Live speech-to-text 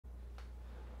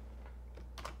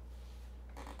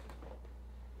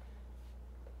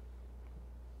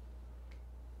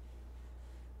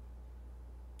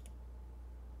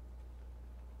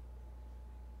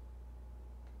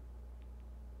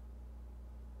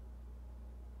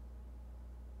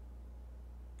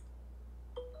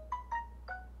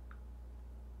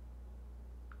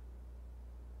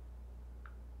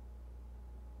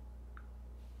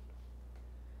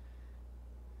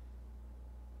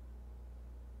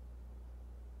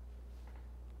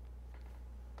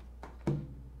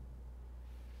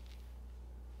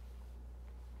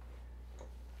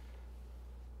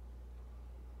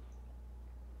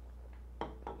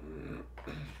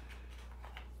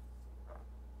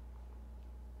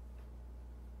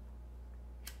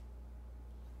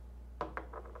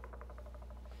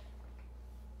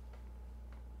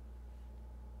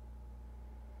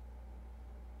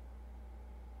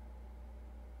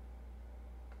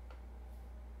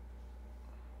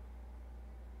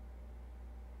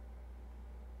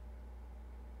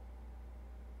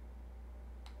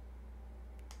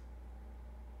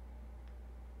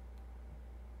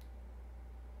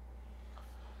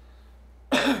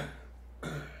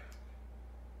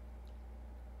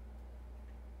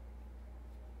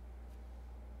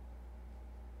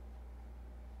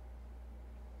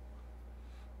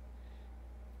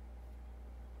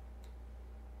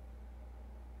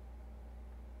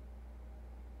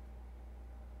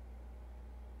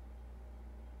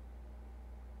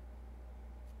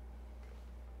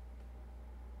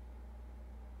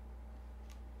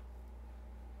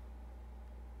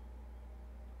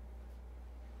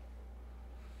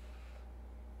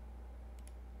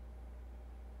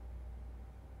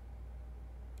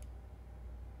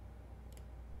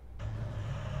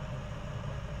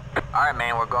Alright,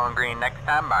 man, we're going green next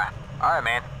time by. Alright,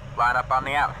 man, line up on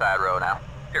the outside row now.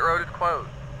 Pit road is closed.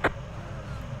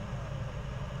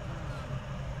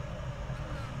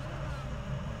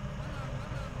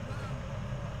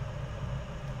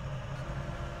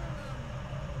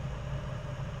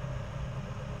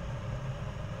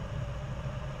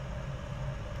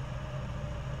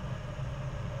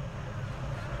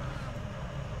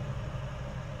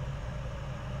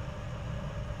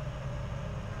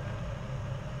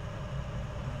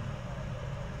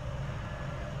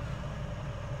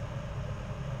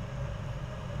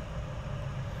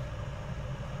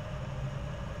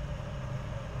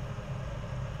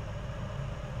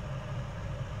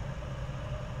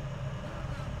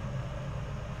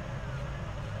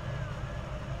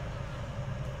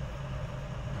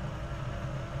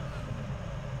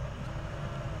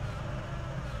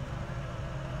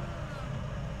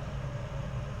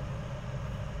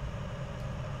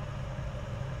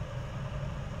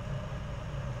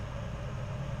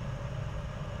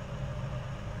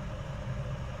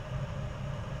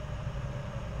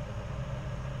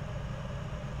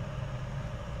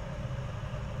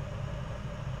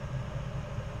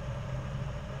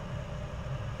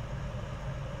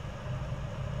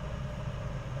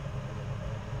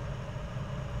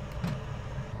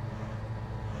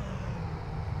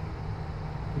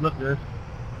 Look good.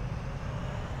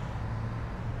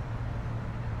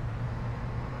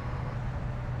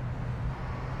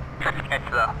 Catch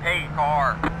the hey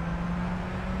car.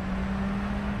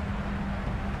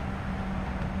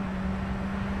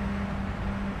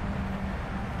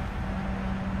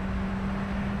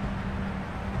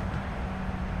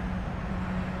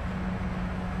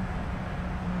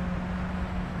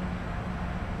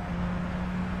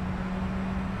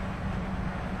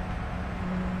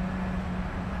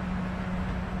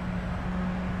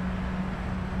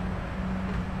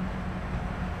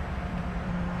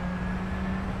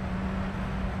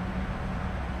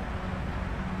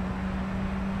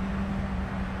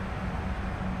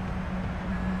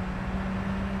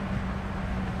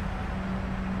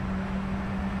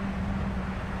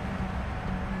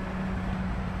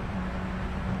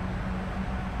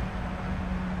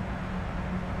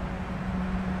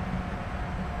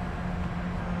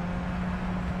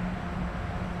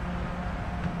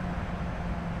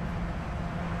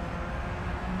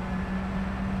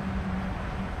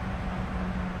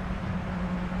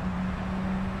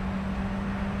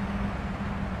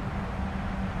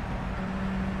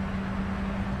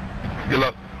 Good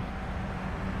luck.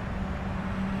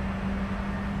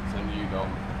 Same to you,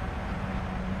 Dalton.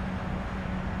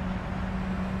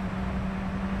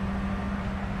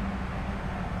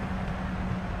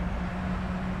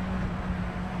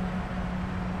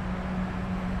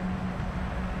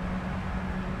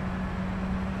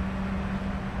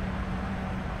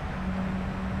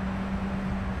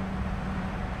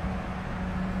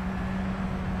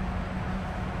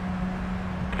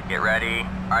 Get ready.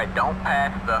 Alright, don't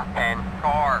pass the 10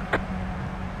 car.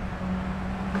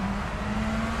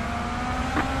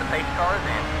 The pace car is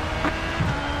in.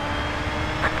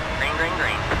 Green, green,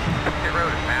 green. Pit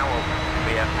road is now open.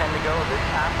 We have 10 to go this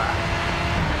time by.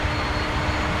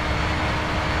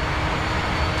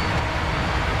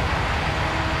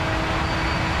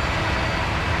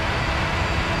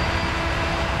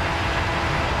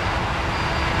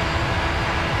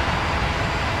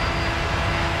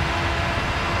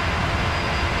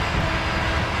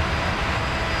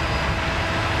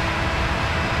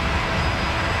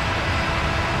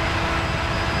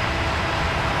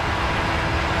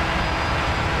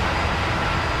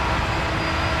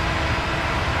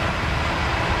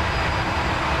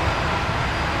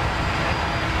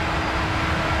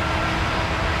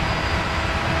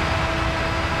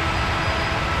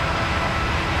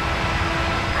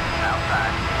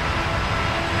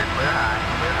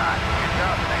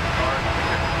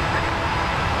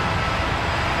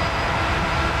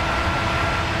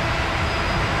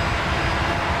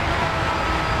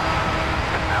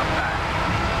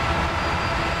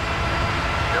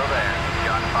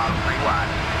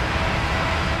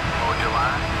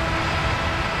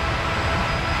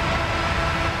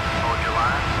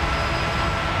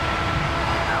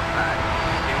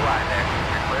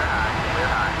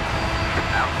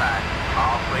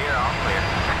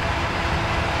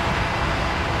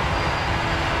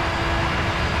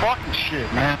 Fucking shit,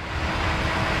 man.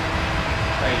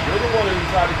 Hey, you're the one who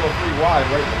tried to go 3 wide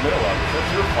right in the middle of it. That's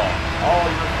your fault. All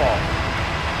your fault.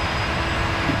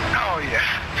 Oh yeah,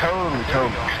 totally.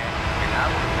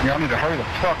 Y'all need to hurry the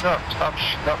fuck up. Stop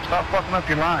fucking up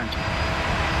your lines.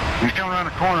 You're coming around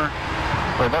the corner.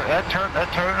 But that turn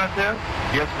right there,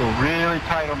 you have to go really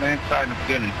tight on the inside in the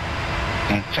beginning.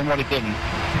 and somebody didn't.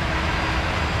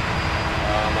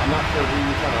 I'm not sure who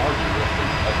you're trying to argue with, but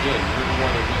again, you're the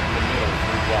one that went in the middle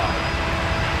 3 wide.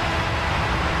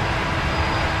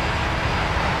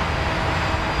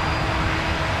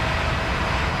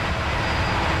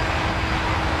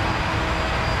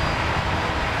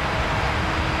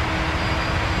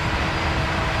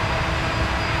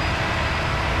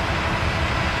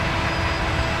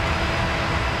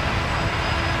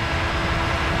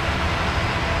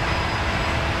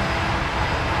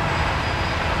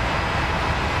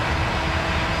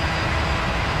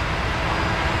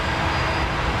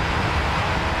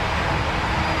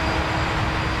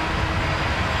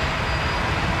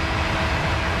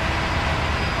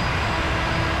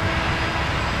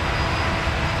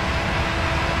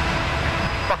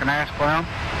 Fucking ass clown.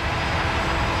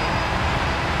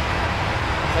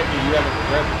 Maybe you haven't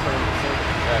read the terms of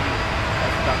service, have you?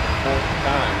 That's about the 4th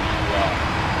time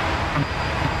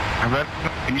I read.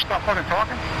 Can you stop fucking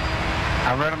talking?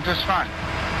 I read them just fine.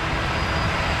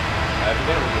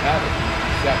 evidently you haven't.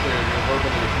 You sat there and you're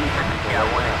verbally abusing people.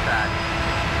 Yeah, one inside.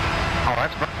 Oh,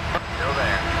 that's Still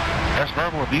there. that's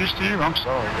verbal abuse to you? I'm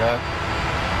sorry, guys.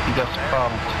 You got some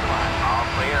problems. All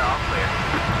clear, all clear.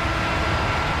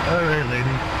 All right,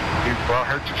 lady. Dude, bro, I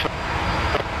hurt your feelings.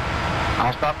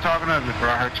 I'll stop talking to you before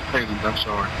I hurt your feelings. I'm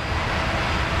sorry.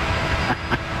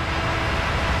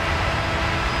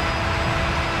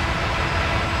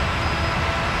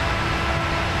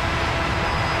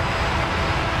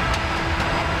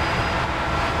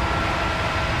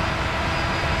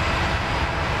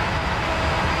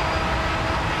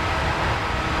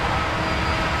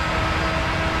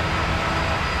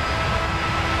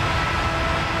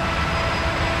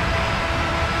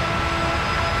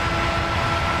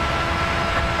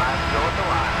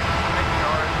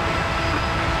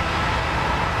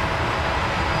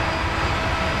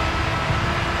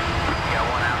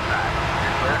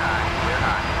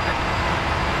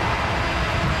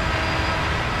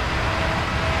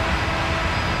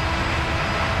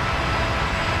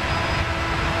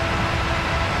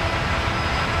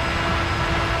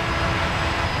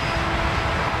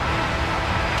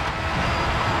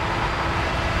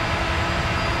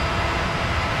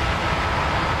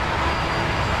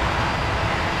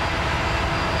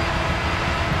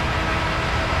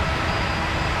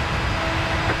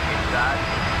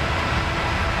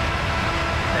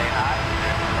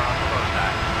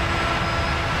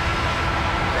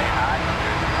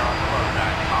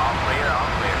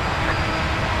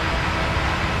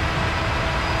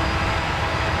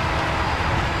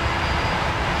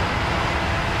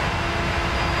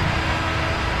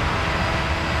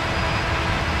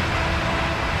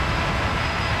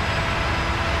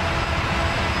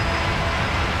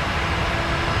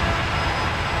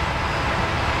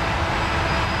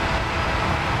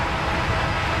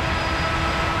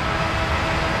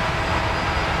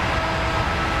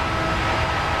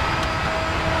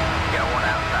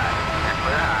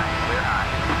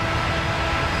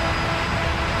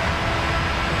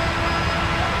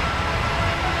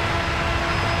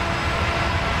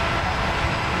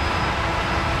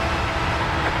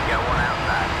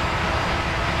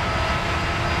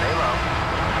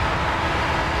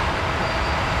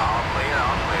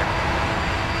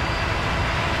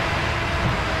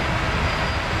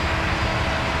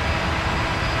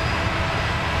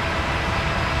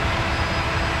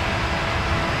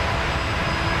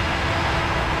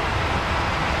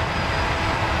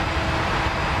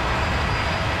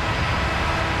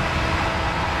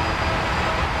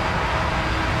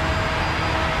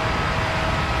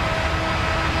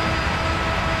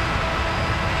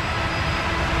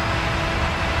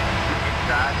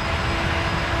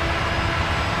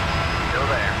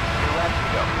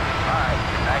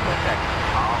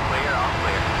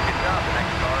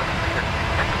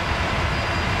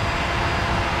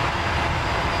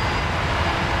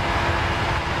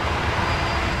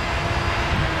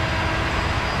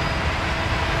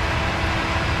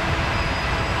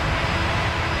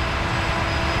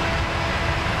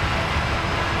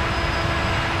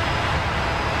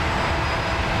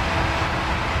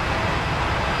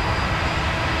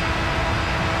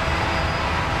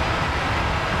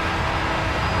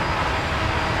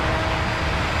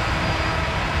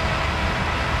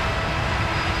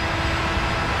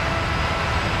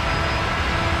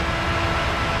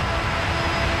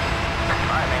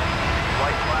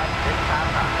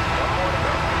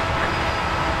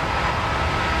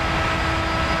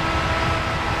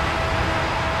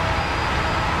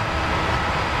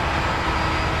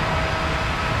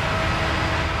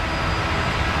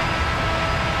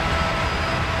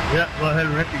 Yeah, go ahead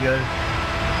and wreck you guys.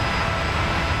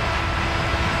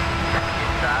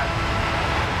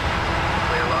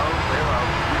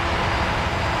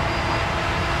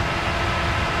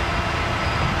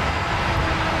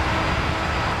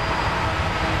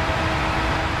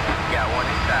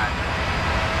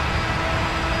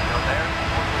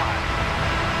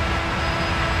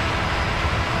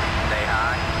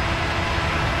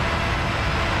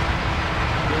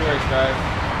 guys.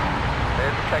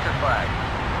 There's the checkered flag.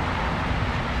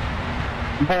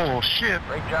 Bullshit.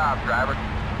 Great job, driver.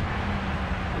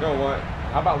 You know what?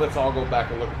 How about let's all go back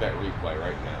and look at that replay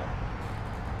right now?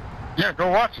 Yeah, go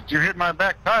watch it. You hit my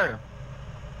back tire.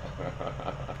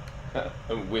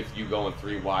 With you going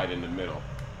 3 wide in the middle.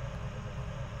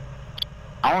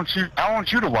 I want you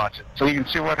to watch it so you can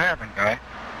see what happened, guy.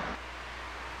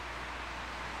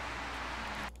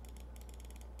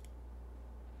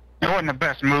 It wasn't the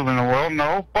best move in the world,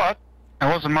 no, but it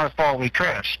wasn't my fault we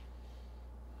crashed.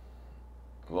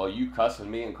 Well, you cussing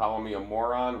me and calling me a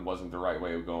moron wasn't the right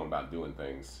way of going about doing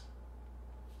things.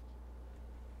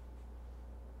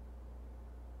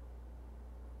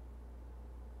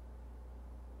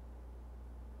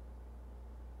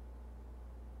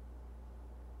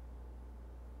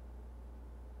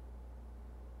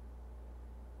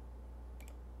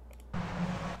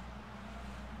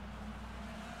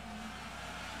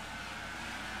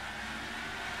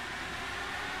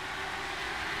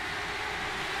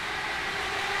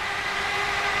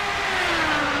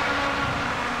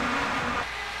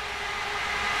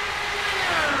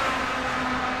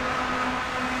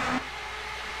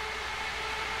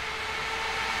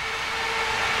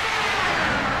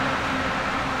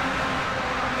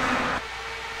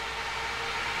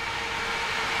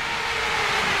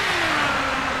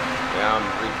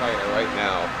 Right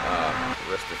now,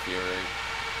 Rest of Fury.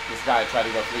 This guy tried to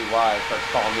go 3 wide, starts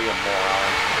calling me a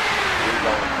moron. We're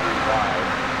going 3 wide.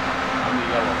 I'm the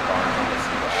yellow car, so let's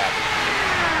see what happens.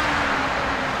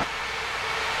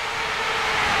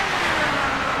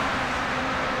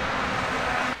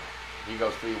 He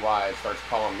goes 3 wide, starts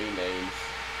calling me names.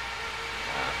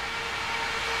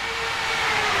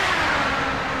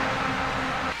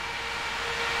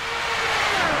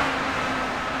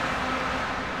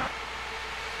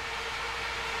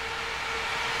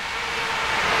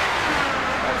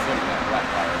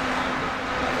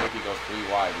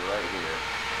 Wide right here.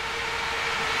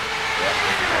 Yep,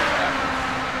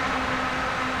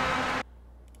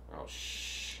 oh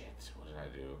shit, what did I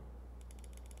do?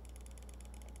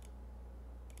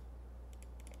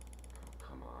 Oh,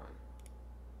 come on.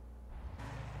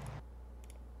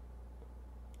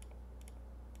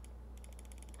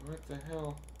 What the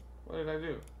hell? What did I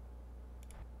do?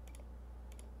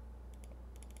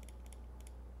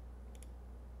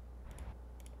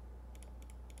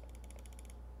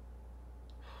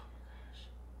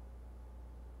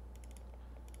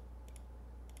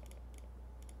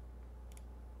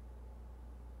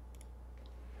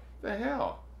 The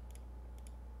hell?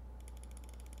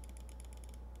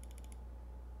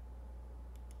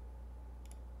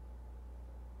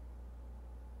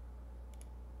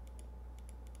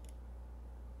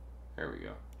 There we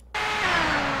go.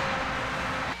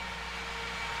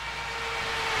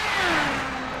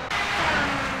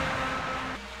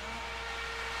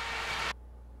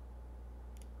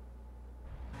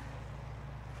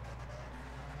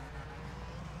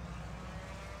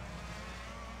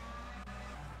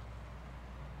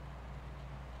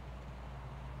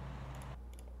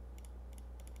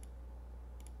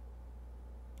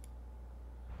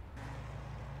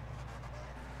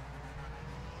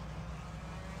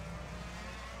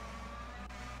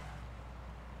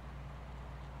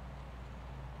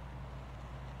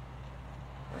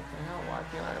 Why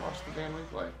can't I watch the damn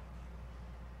replay?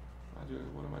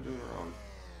 What am I doing wrong?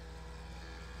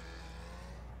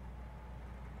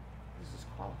 This is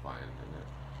qualifying, isn't it?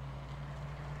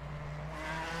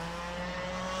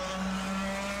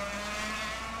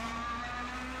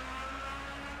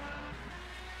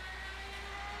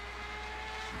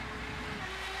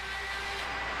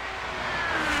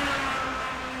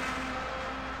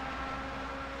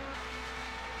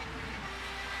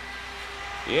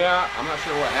 Yeah, I'm not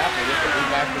sure what happened. It took me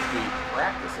back to the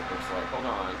practice, it looks like. Hold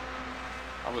on.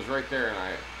 I was right there and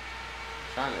I was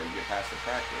trying to get past the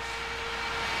practice.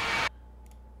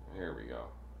 Here we go.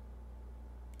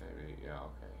 Maybe, yeah,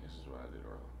 okay. This is what I did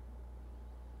wrong.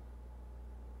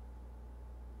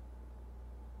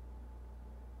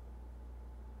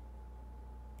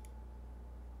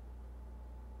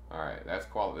 Alright,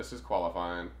 this is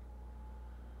qualifying.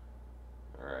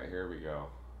 Alright, here we go.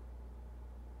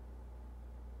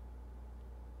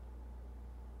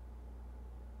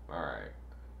 Alright.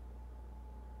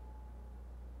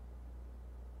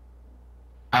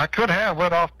 I could have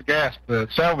let off the gas to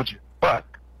salvage it, but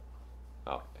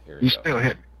Here you still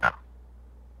hit me now.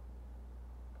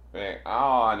 Man,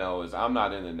 all I know is I'm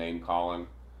not into name calling.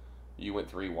 You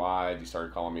went 3 wide. You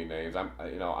started calling me names. I'm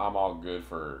all good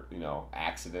for,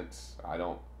 accidents. I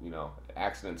don't,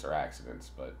 accidents are accidents,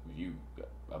 but you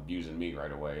abusing me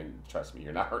right away, and trust me,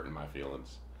 you're not hurting my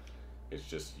feelings. It's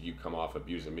just you come off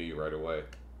abusing me right away.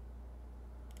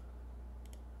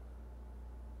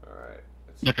 All right.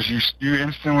 Yeah, because you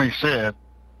instantly said,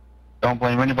 don't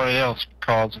blame anybody else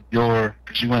because you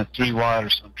went 3 wide or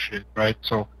some shit, right?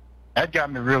 So that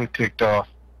got me really ticked off.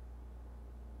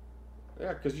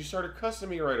 Yeah, because you started cussing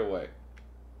me right away.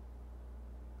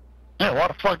 Yeah, why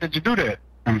the fuck did you do that?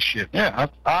 I mean, shit. Yeah,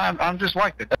 I'm just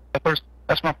like that.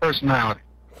 That's my personality.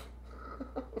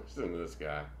 Listen to this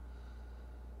guy.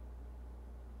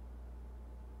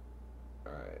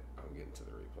 All right, I'm getting to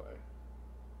the replay.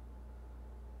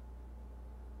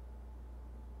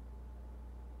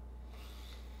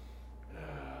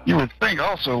 You would think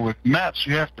also with maps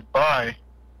you have to buy,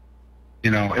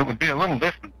 it would be a little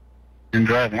different in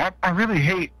driving. I really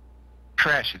hate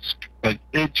crashes. Like,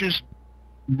 it just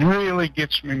really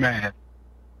gets me mad.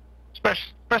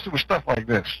 Especially with stuff like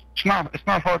this. It's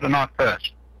not hard to not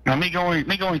crash. Now me going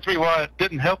 3 wide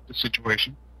didn't help the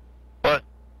situation, but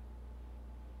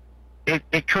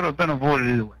it could have been avoided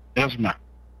either way. It doesn't matter.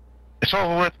 It's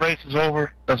over with, race is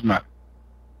over, doesn't matter.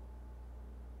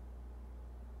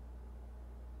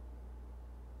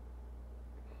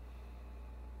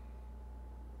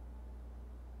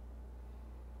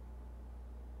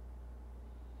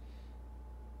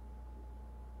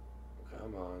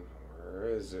 Come on,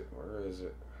 where is it? Where is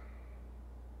it?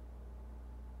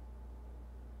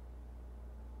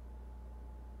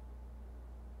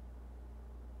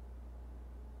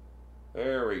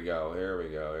 There we go, here we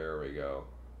go, here we go.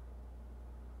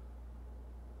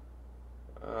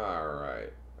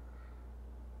 Alright.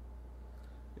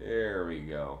 There we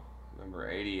go. Number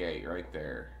 88 right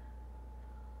there.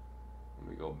 Let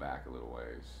me go back a little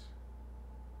ways.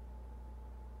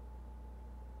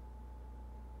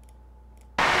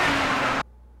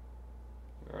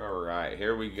 Alright,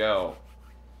 here we go.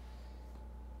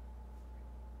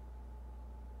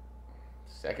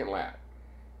 Second lap.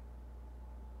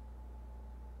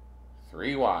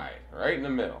 3 wide, right in the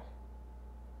middle.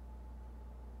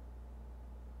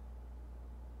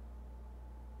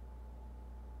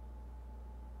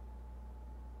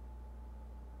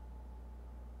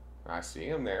 I see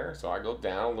him there, so I go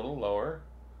down a little lower.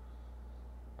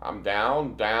 I'm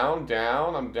down, down,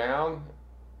 down, I'm down.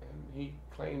 And he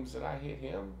claims that I hit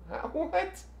him.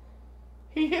 What?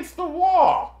 He hits the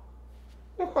wall.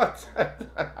 What?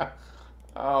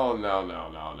 Oh, no,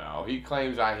 no, no, no. He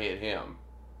claims I hit him.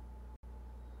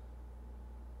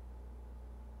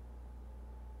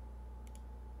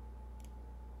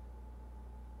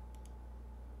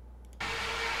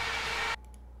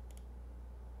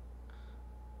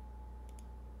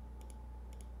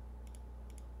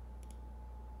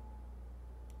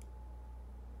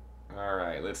 All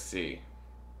right, let's see.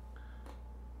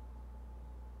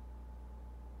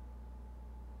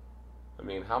 I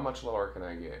mean, how much lower can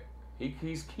I get?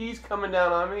 He's coming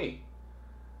down on me.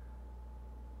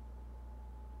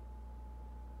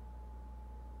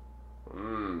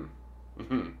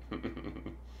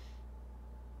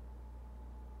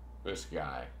 This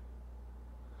guy.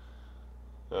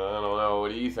 I don't know.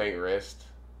 What do you think, Wrist?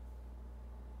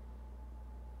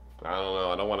 I don't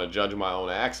know. I don't want to judge my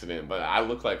own accident, but I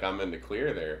look like I'm in the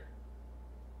clear there.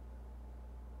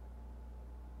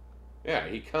 Yeah,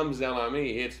 he comes down on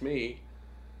me, hits me.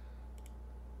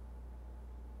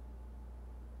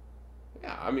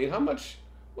 Yeah, I mean, how much?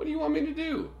 What do you want me to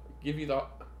do? Give you the...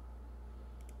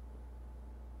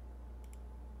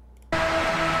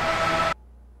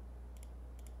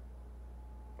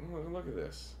 Look at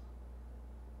this.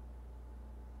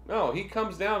 No, he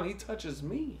comes down, he touches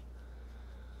me.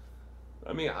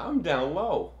 I mean, I'm down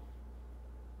low.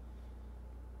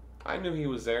 I knew he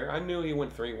was there. I knew he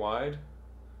went 3 wide.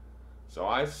 So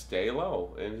I stay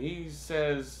low. And he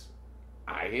says,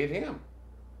 I hit him.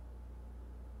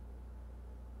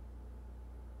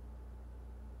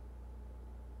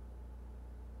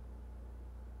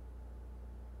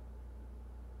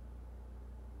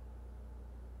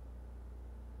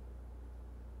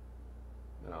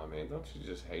 No, man, don't you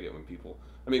just hate it when people...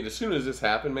 I mean, as soon as this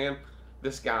happened, man,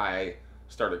 this guy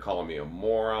started calling me a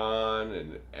moron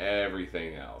and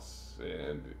everything else.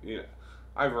 And,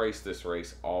 I've raced this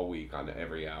race all week on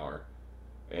every hour.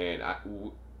 And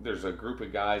there's a group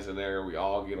of guys in there. We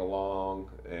all get along.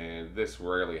 And this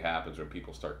rarely happens when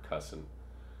people start cussing.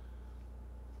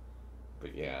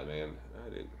 But, yeah, man, I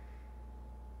didn't...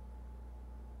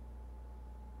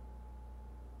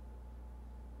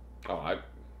 Oh, I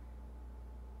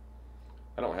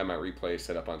don't have my replay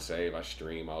set up on save. I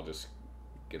stream. I'll just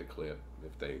get a clip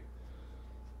if they...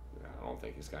 I don't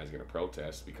think this guy's going to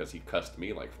protest because he cussed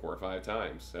me like 4 or 5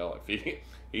 times. So if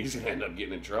he's going to end up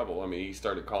getting in trouble. I mean, he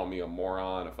started calling me a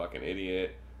moron, a fucking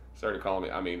idiot. Started calling me.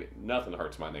 I mean, nothing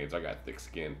hurts my names. I got thick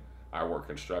skin. I work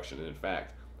construction, and in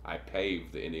fact, I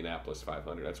pave the Indianapolis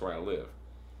 500. That's where I live.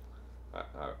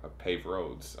 I pave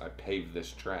roads. I pave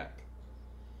this track.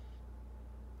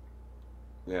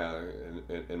 Yeah,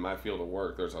 in my field of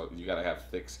work, you gotta have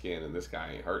thick skin, and this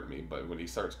guy ain't hurting me. But when he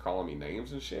starts calling me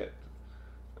names and shit,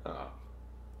 oh.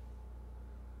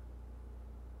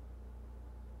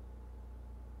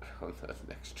 The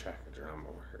next track of drama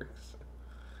works.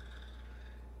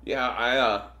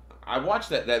 Yeah, I watched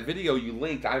that video you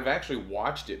linked. I've actually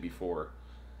watched it before,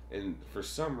 and for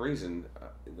some reason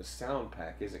the sound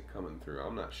pack isn't coming through.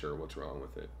 I'm not sure what's wrong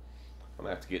with it. I'm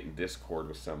gonna have to get in Discord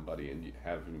with somebody and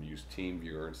have them use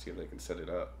TeamViewer and see if they can set it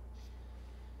up.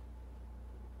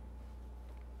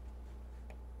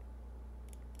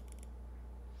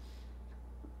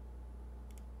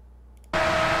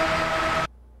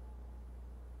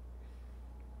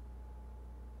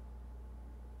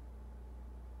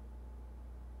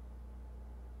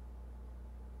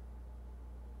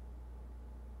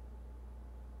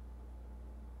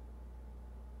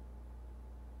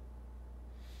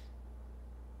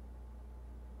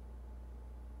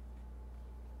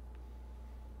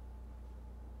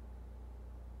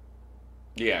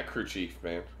 Yeah, crew chief,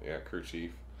 man. Yeah, crew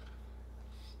chief.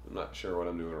 I'm not sure what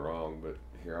I'm doing wrong, but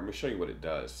here, let me show you what it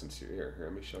does since you're here. Here,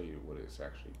 let me show you what it's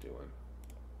actually doing.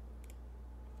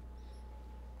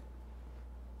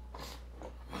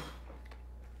 Let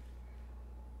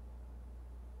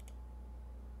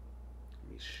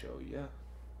me show you.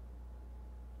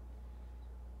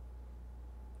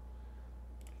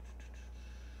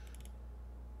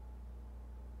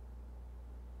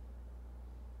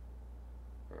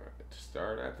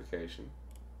 Start application.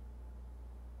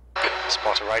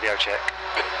 Spot a radio check.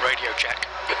 Radio check.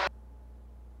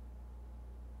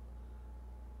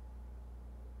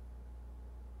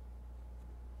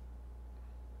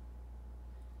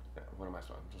 What am I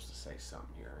supposed to say something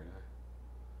here, ain't I?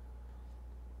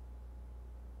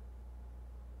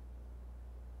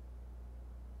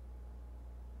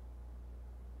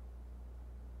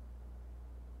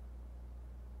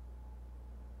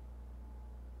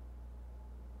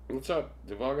 What's up,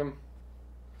 debugging?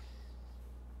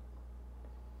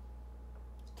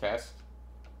 Test.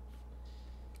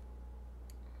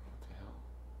 What the hell?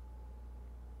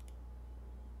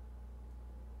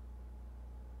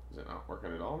 Is it not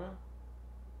working at all now?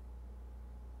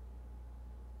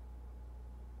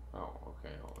 Oh,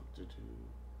 okay. Hold on.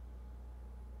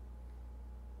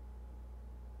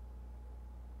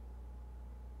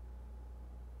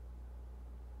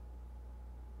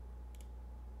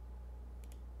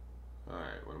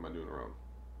 Alright, what am I doing wrong?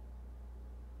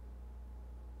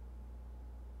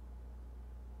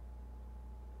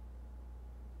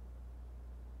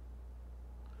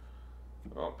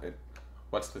 Oh,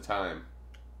 what's the time?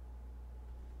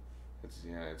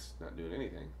 It's not doing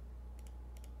anything.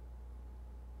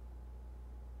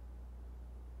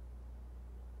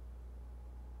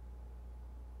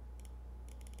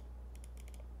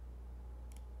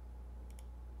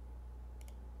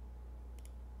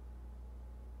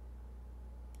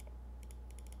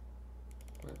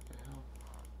 What the hell?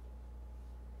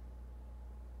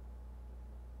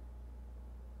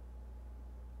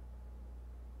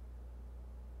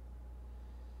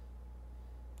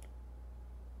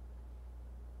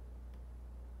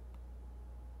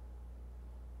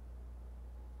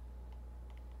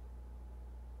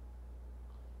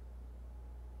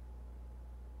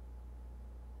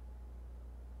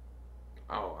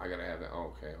 Oh, I gotta have that.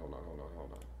 Oh, okay, hold on.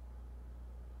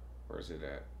 Where's it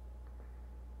at?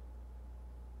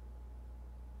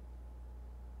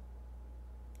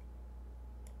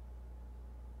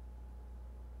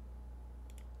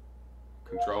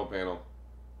 Control panel.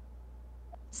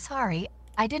 Sorry,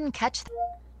 I didn't catch the...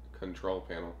 Control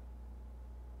panel.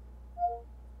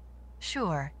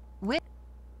 Sure. With...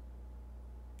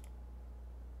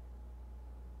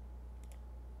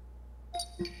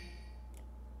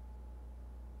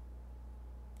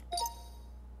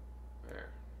 There.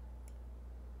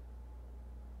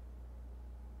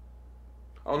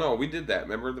 Oh no, we did that.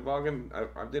 Remember the volume?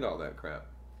 I did all that crap.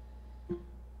 I'm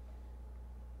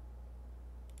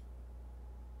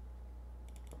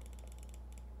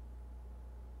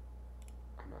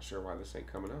not sure why this ain't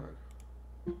coming on.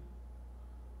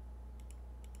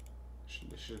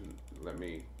 This shouldn't let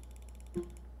me.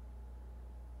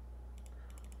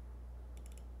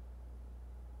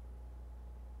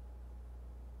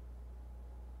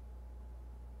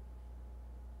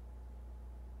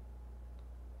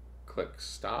 Click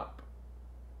stop.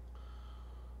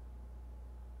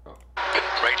 Oh.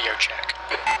 Radio check.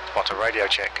 Spot a radio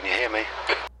check. Can you hear me?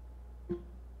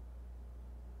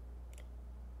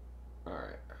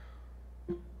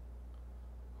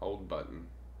 Hold button.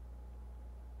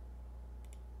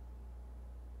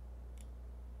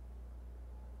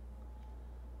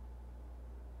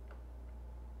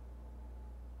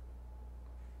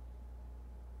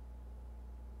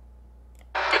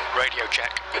 Radio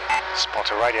check.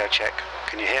 Spot a radio check.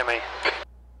 Can you hear me?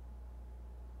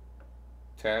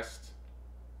 Test.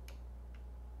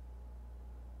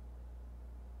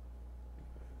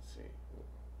 Let's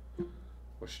see.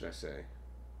 What should I say?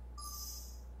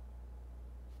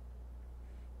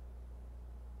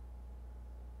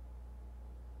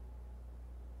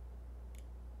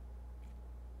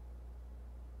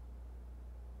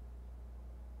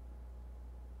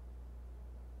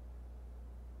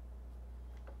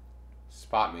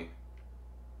 Spot me.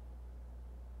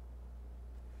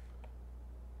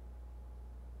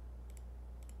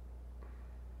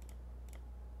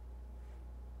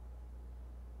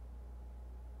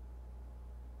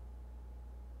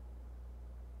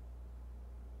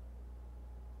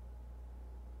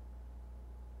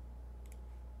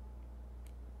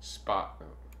 Spot. Oh,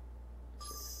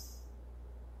 let's see.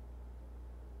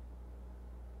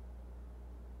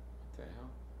 What the hell?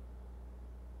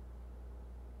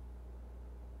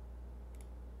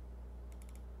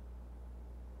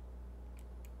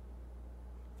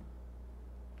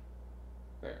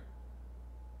 There.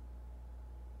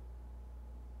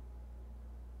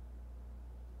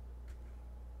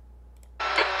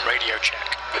 Radio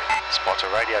check. Spot a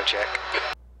radio check.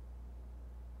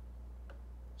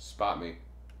 Spot me.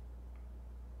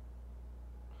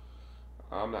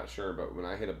 I'm not sure, but when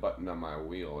I hit a button on my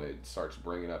wheel, it starts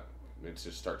bringing up, it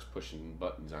just starts pushing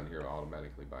buttons on here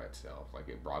automatically by itself. Like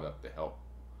it brought up the help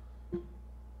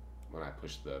when I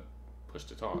push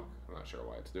to talk. I'm not sure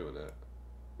why it's doing that.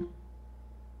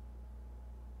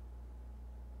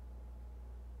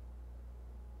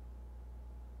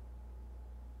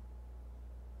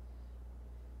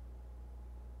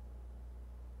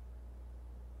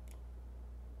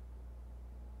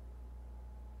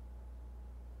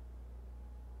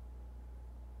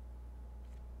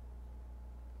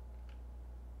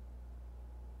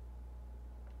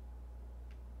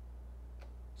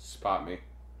 Spot me.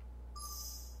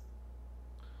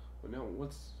 Well, no,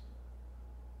 what's...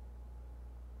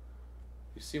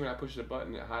 You see when I pushed the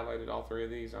button, it highlighted all three of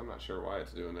these? I'm not sure why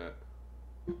it's doing that.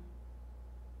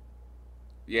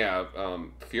 Yeah,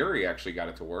 Fury actually got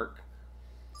it to work.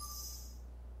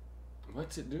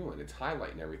 What's it doing? It's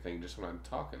highlighting everything just when I'm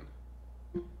talking.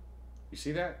 You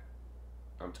see that?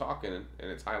 I'm talking and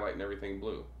it's highlighting everything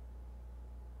blue.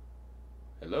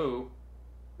 Hello?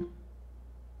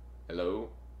 Hello?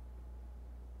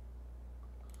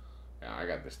 Yeah, I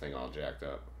got this thing all jacked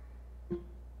up.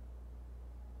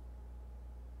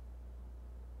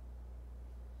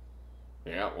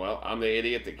 Yeah, well, I'm the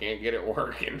idiot that can't get it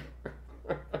working.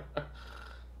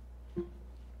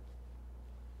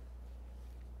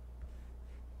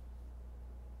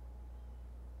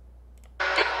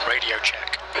 Radio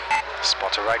check.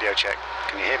 Spot a radio check.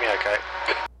 Can you hear me okay?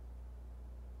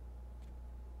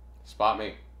 Spot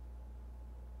me.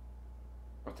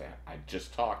 What the heck? I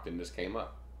just talked and this came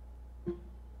up.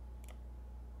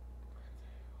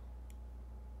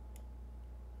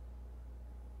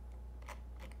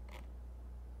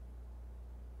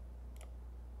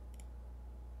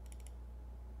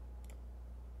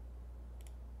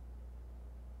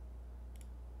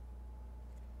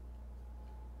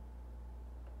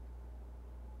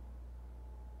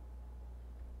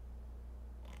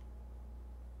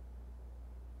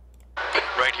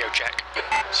 Radio check.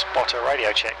 Spot a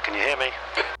radio check. Can you hear me?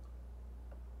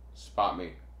 Spot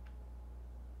me.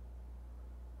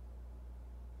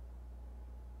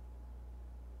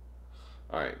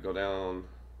 Alright, go down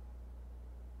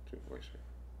to voice.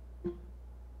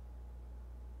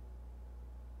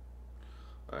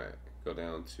 Alright, go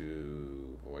down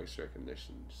to voice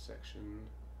recognition section.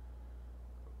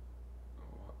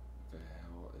 What the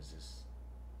hell is this?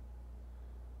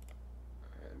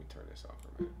 Alright, let me turn this off for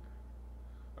a minute.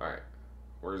 Alright,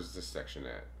 where's this section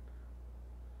at?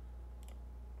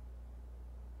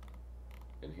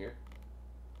 In here?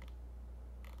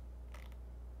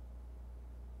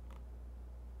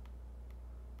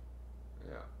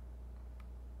 Yeah.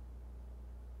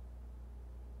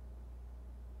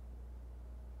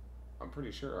 I'm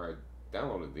pretty sure I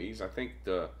downloaded these. I think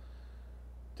the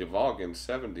Devolgan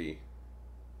 70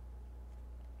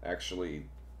 actually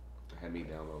had me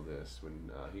download this when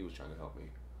he was trying to help me.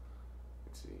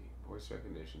 Let's see, voice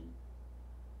recognition.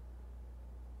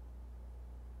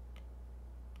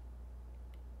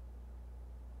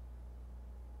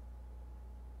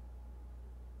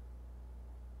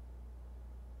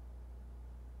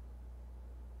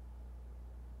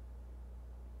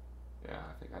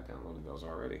 think I downloaded those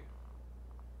already.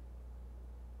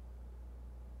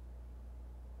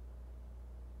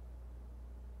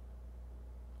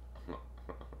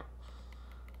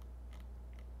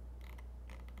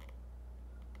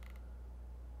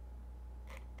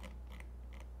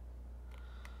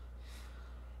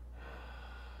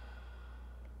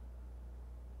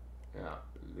 Yeah,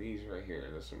 these right here,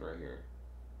 this one right here.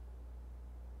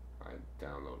 I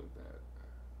downloaded that.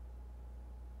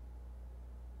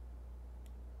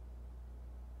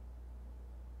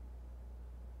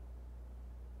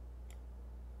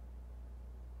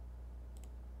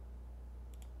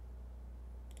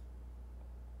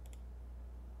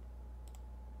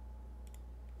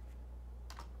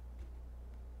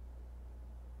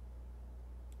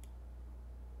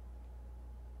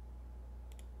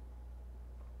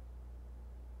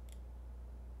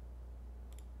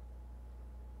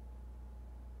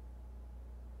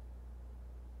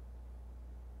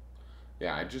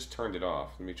 Yeah, I just turned it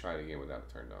off. Let me try it again without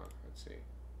it turned on. Let's see.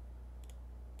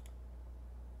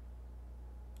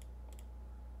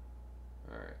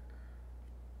 Alright.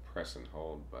 Press and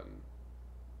hold button.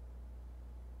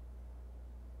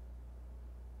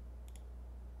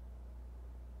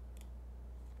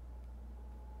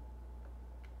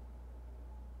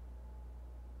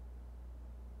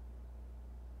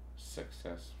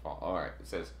 Successful. Alright, it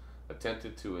says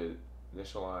attempted to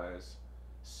initialize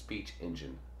speech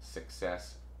engine.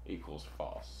 Success equals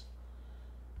false.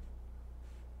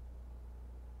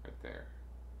 Right there.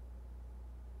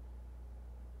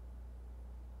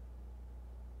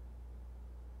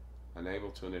 Unable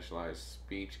to initialize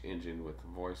speech engine with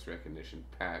voice recognition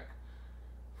pack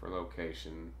for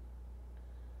location.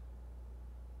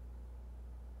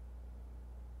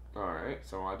 Alright,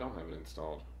 so I don't have it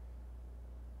installed.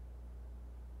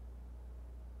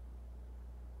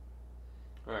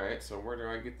 Alright, so where do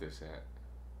I get this at?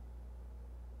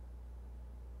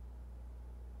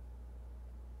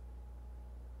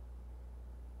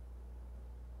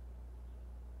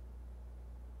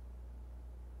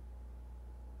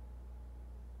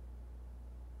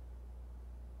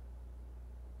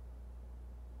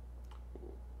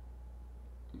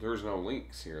 There's no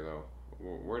links here though.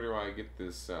 Where do I get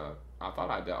this? I thought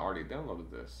I'd already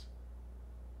downloaded this.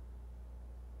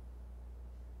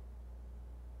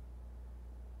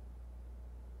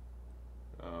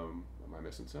 Am I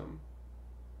missing something?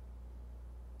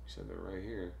 You said they're right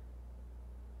here.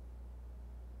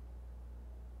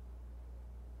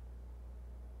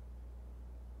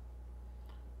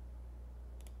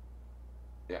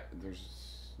 Yeah,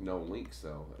 there's no links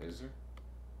though, is there?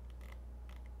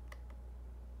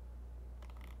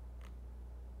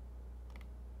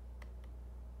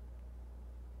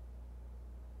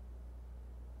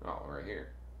 Oh, right here.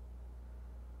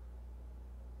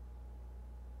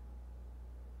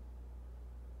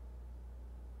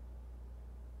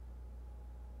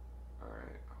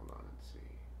 Alright, hold on, let's see.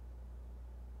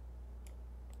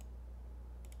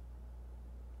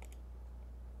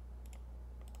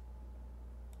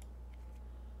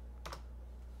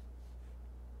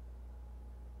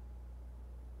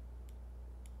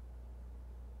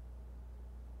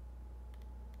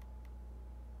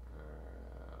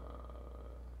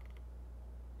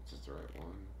 Is this the right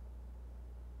one?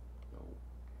 No.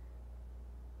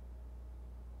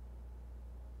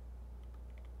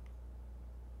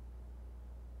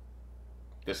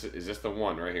 Is this the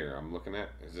one right here I'm looking at?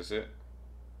 Is this it?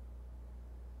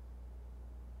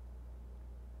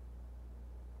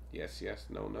 Yes, yes,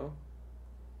 no, no.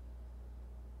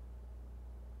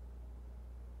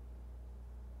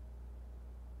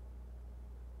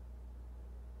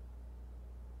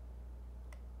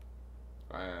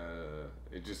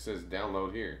 It just says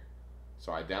download here.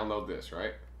 So I download this,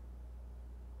 right?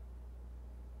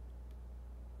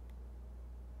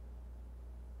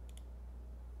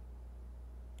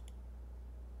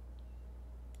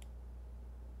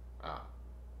 Ah.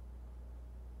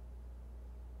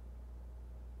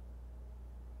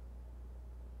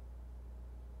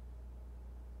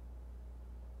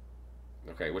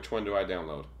 Okay, which one do I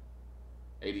download?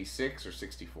 86 or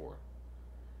 64?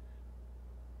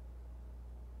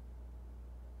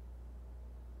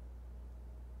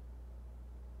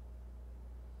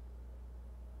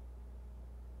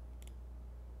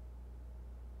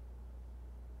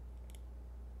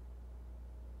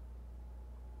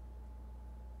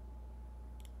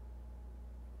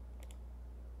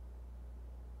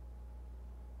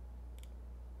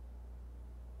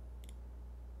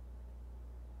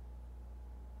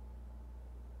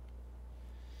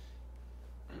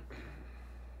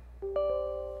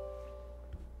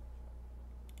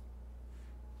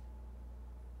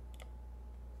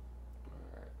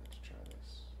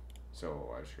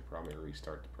 So I should probably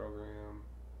restart the program.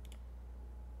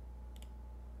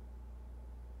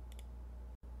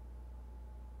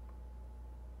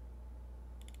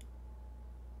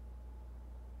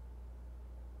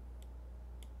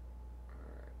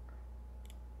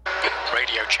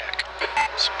 Radio check.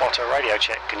 Spotter radio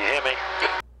check. Can you hear me?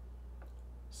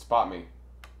 Spot me.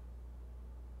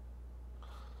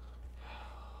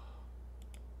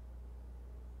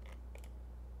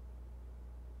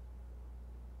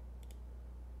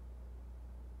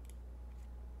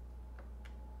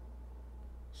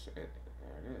 There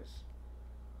it is.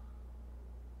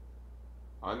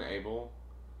 Unable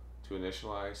to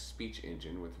initialize speech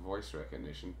engine with voice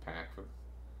recognition pack for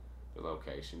the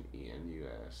location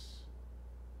ENUS.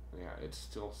 Yeah, it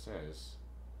still says.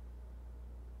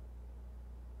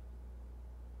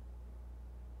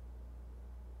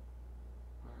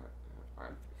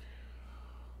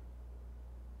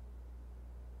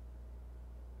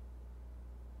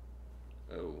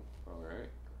 Oh, all right.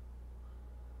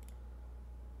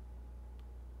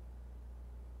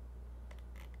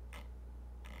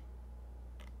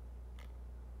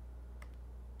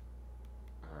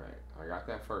 All right, I got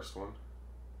that first one.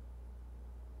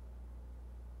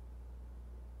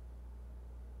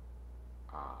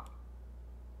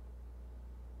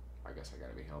 I guess I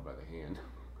gotta be held by the hand.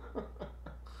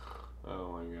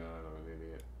 Oh my god, I'm an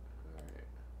idiot. Alright.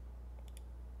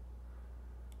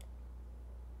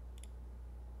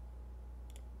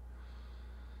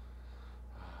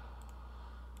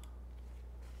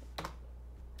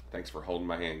 Thanks for holding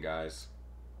my hand, guys.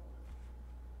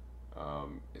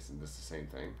 Isn't this the same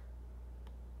thing?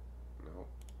 No.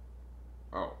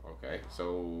 Oh, okay. So,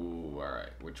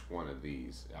 alright. Which one of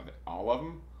these? All of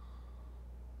them?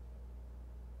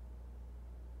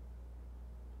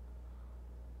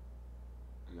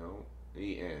 No,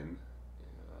 EN,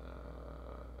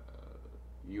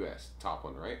 US, top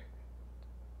one, right?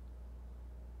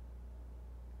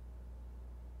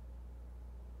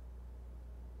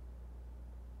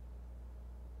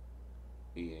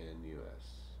 EN, US,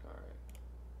 all right.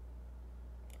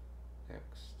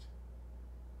 Next.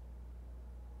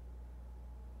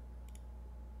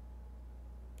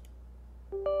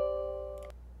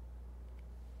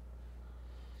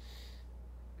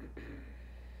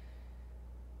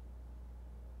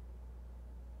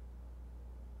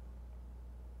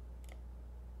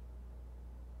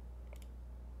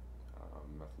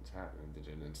 Nothing's happening. Did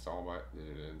it install?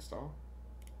 Did it install?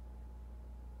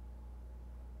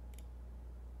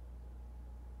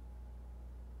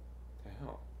 The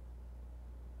hell?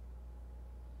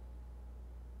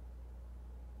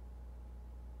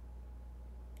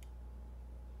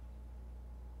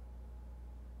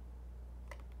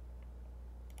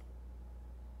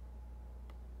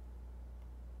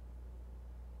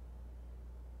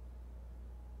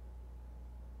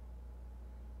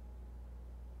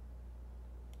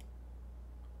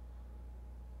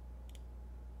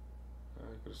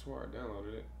 I could have swore I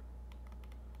downloaded it.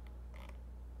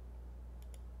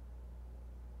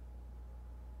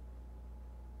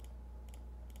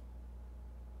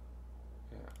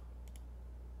 Yeah.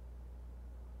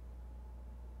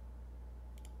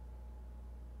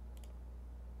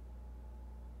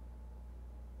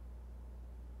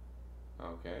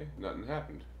 Okay, nothing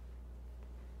happened.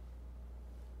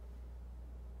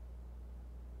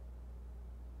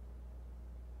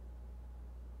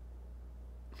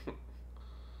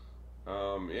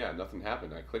 Yeah, nothing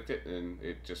happened. I clicked it and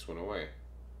it just went away.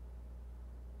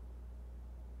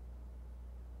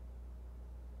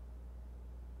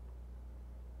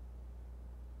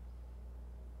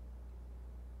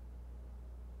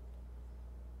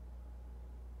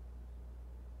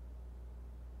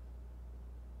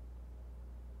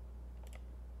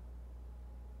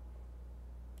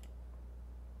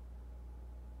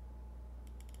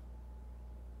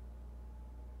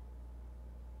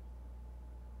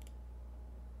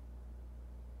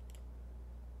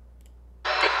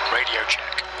 Radio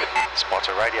check.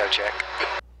 Spotter radio check.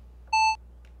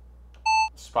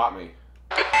 Spot me.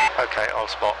 Okay, I'll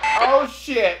spot. Oh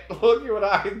shit! Look at what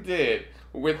I did.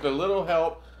 With the little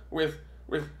help, with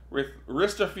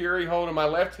Rista Fury holding my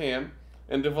left hand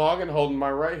and Devogan holding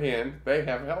my right hand, they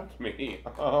have helped me.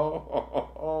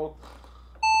 Oh.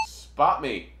 Spot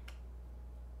me.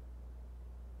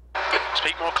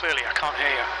 Speak more clearly, I can't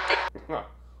hear you.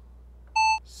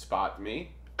 Spot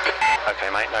me.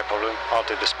 Okay, mate, no problem. I'll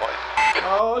do the spotting.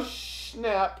 Oh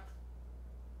snap.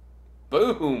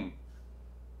 Boom.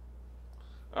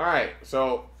 Alright,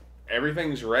 so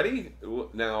everything's ready.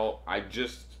 Now I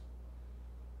just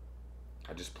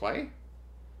play.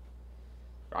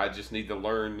 I just need to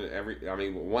learn I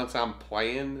mean, once I'm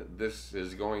playing, this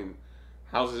is going,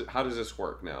 How does this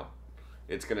work now?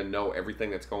 It's gonna know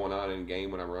everything that's going on in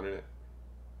game when I'm running it.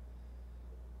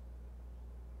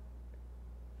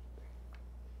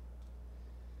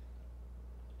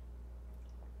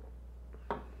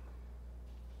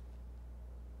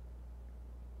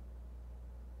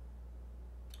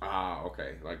 Ah,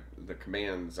 okay. Like the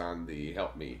commands on the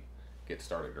help me get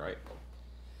started, right?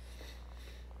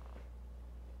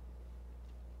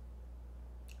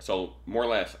 So more or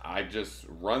less, I just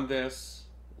run this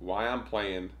while I'm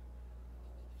playing,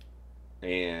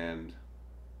 and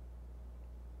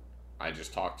I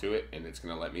just talk to it, and it's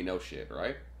gonna let me know shit,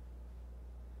 right?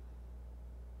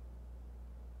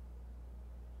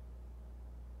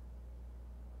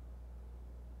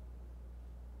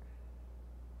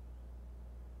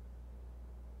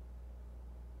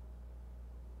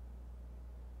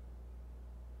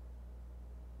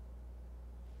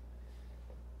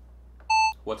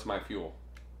 What's my fuel?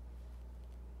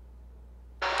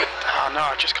 Oh no,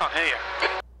 I just can't hear you.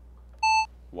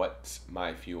 What's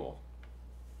my fuel?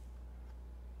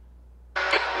 No,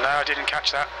 I didn't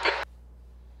catch that.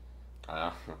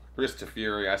 Krista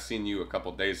Fury, I seen you a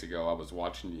couple days ago. I was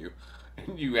watching you,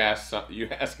 and you asked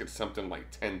it something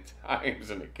like 10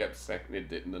 times, and it kept saying it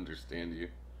didn't understand you.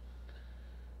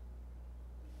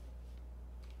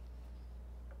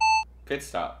 Pit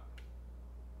stop.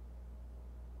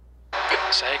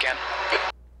 Say again.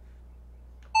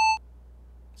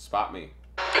 Spot me.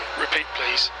 Repeat,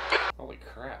 please. Holy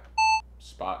crap.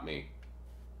 Spot me.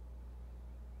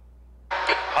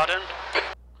 Pardon?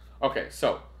 Okay,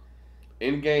 so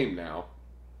in game now,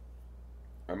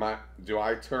 do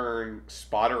I turn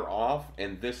spotter off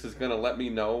and this is gonna let me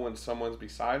know when someone's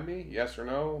beside me? Yes or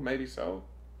no? Maybe so.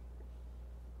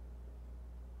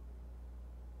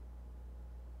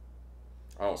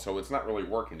 Oh, so it's not really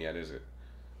working yet, is it?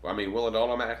 I mean, will it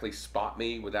automatically spot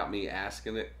me without me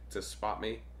asking it to spot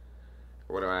me?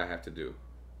 Or what do I have to do?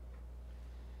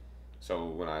 So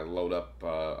when I load up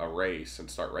a race and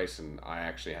start racing, I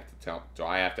actually have to do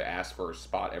I have to ask for a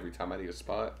spot every time I need a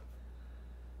spot?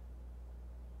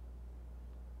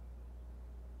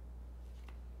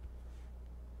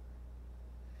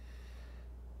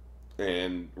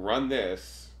 And run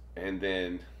this, and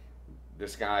then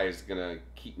this guy is gonna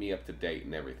keep me up to date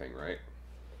and everything, right?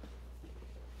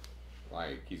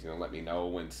 Like, he's gonna let me know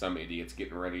when some idiot's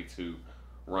getting ready to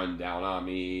run down on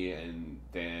me and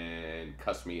then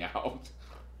cuss me out.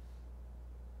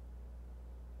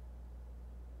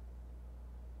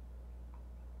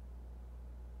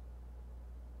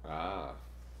 Ah.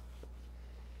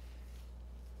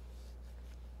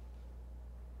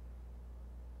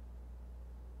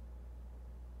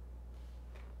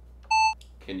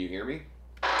 Can you hear me?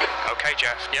 Okay,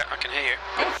 Jeff. Yeah, I can hear you.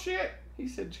 Oh shit! He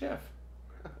said Jeff.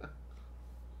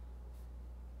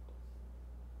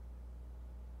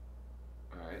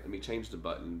 Alright, let me change the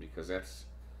button because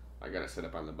I gotta set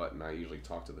up on the button I usually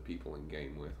talk to the people in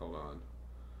game with. Hold on.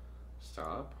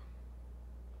 Stop.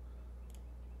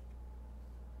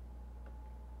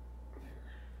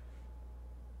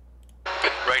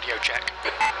 Radio check.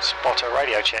 Spotter,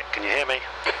 radio check. Can you hear me?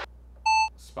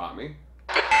 Spot me.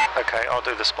 Okay, I'll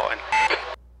do the spotting.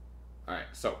 Alright,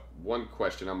 so one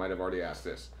question, I might have already asked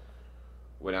this.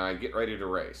 When I get ready to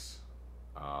race,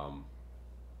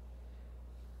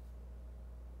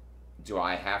 do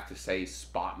I have to say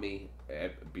spot me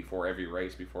before every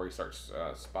race before he starts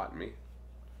spotting me?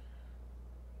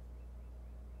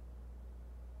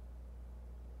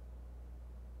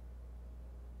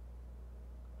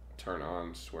 Turn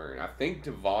on swearing. I think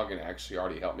Devoggin actually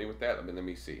already helped me with that. I mean, let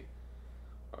me see.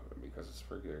 Because it's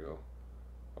free. There you go.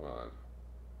 Hold on.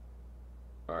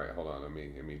 Alright, hold on. Let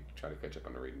me try to catch up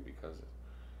on the reading because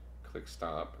click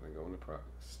stop and then go into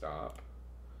stop.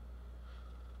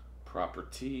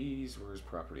 Properties. Where's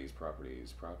properties?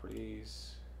 Properties.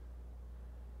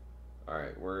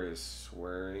 Alright, where is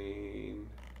swearing?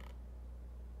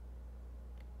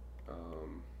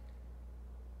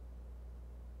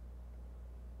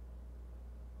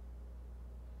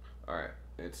 Alright,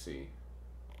 let's see.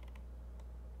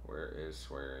 Where is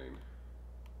swearing?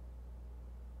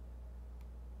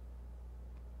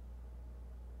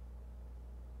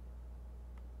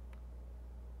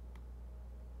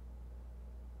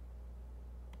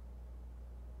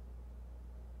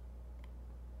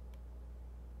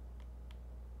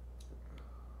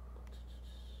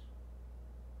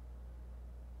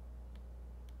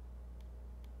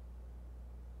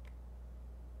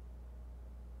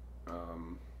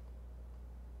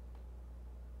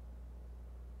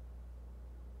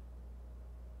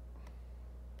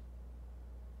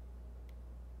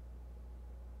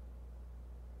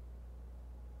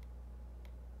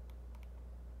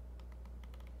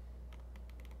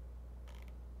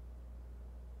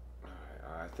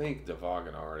 think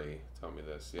Devagan already told me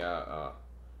this. Yeah,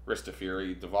 Rista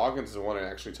Fury. Devagan's the one that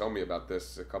actually told me about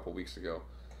this a couple weeks ago.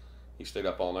 He stayed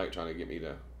up all night trying to get me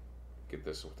to get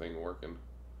this thing working.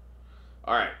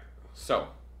 Alright, so,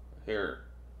 here.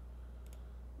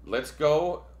 Let's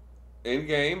go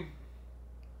in-game.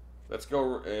 Let's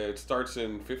go. It starts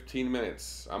in 15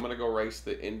 minutes. I'm going to go race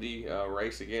the Indy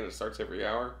race again. It starts every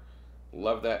hour.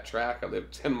 Love that track. I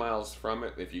live 10 miles from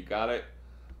it. If you got it,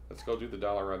 let's go do the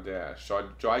Dollar Run Dash.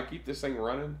 Do I keep this thing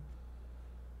running?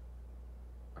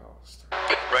 Oh,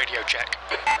 radio check.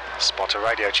 Spotter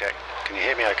radio check. Can you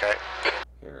hear me okay?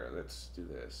 Here, let's do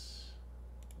this.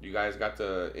 You guys got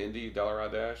the Indy Dollar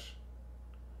Run Dash?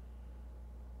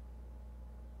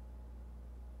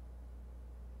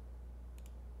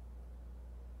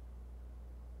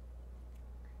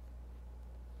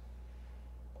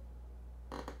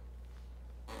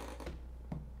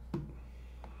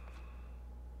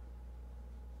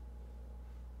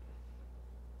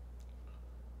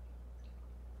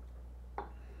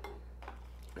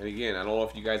 And again, I don't know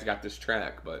if you guys got this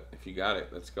track, but if you got it,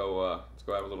 let's go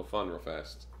have a little fun real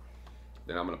fast.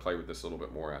 Then I'm gonna play with this a little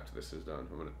bit more after this is done.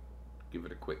 I'm gonna give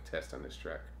it a quick test on this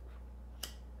track.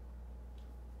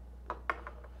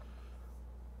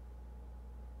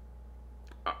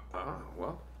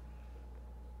 Well.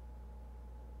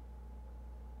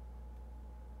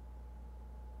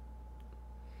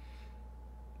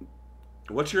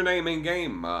 What's your name in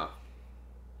game,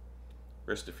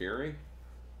 Rista Fury?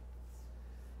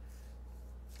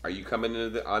 Are you coming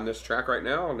into on this track right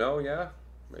now? No, yeah,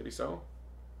 maybe so.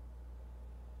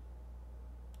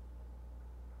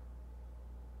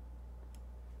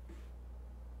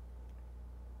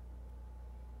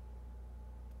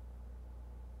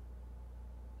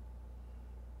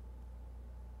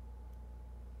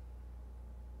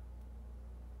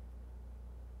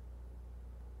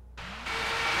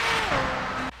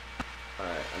 All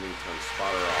right, I need to turn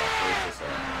spotter off. Where's this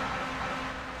at?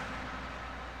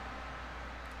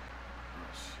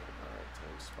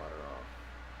 Spotter off.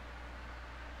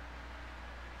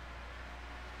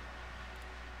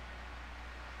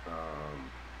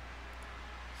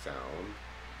 Sound.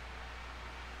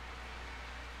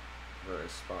 Where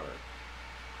is spotter?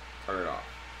 Turn it off.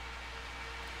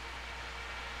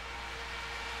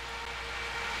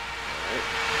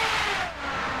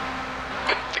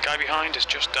 The guy behind has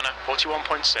just done a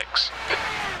 41.6.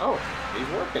 Oh, he's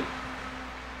working.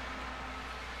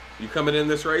 You coming in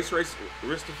this race,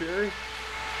 Rista Fury?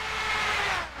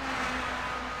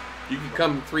 You can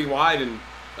come 3 wide and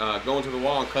go into the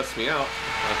wall and cuss me out.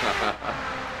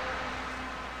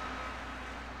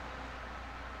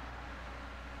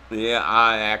 Yeah,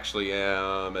 I actually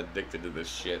am addicted to this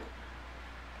shit.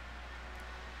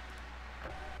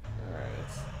 Alright,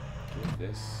 let's get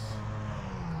this.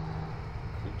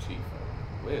 Chief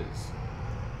Wiz.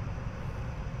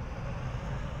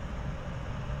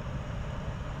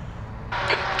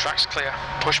 Track's clear.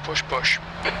 Push, push, push.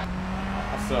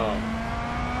 Awesome.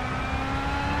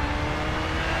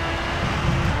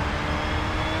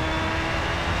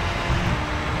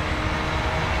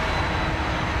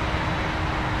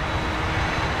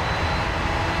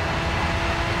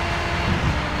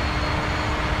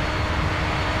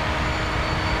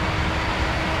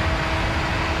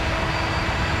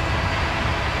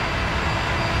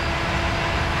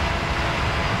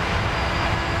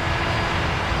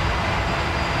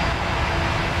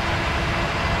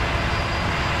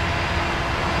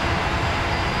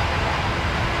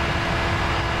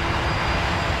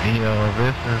 You know,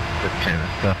 this is the kind of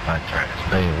stuff I try to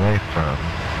stay away from.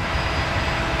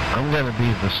 I'm gonna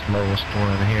be the slowest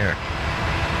one here.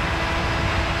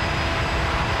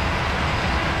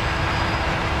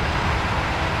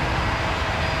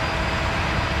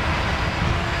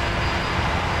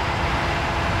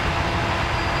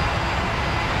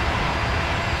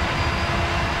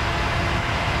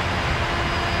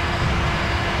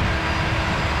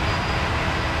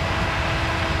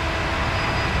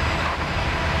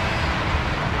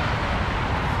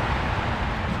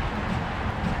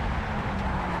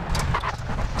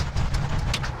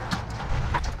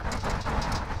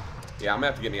 Yeah, I'm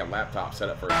gonna have to get me a laptop set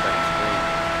up for a second screen.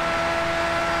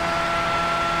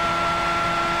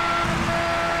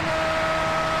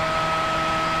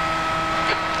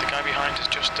 The guy behind has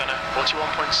just done a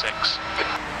 41.6.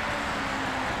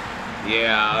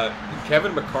 Yeah,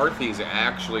 Kevin McCarthy's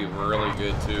actually really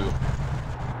good too.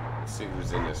 Let's see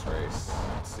who's in this race.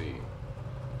 Let's see.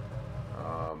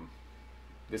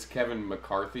 This Kevin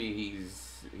McCarthy,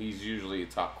 he's usually a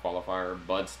top qualifier.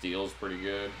 Bud Steele's pretty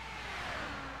good.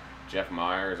 Jeff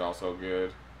Meyer is also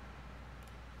good.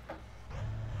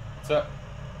 What's up?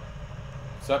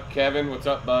 What's up, Kevin? What's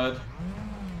up, bud?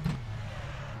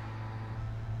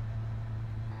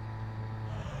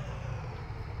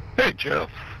 Hey,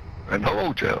 Jeff. And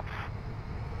hello, Jeff.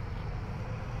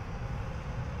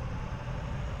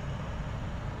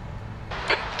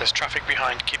 There's traffic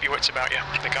behind. Keep your wits about you.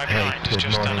 The guy Hey, behind has good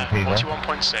just done morning, a people.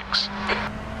 41.6.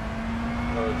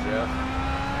 Hello,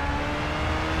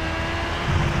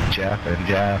 Jeff. Jeff and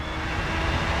Jeff.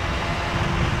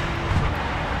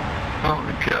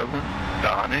 Tony, Kevin,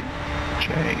 Donnie,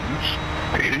 James,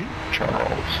 Katie,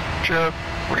 Charles, Jeff,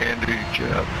 Randy,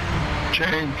 Jeff,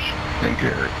 James, and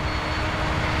Gary.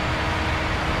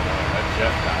 That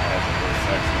Jeff guy has a really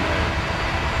sexy name.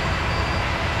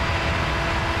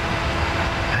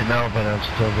 I know, but I'm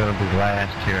still gonna be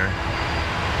last here.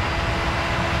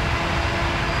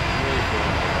 Really cool,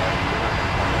 man. You're not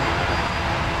gonna come in there.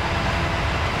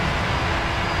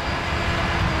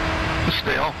 Just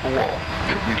stay off the wall.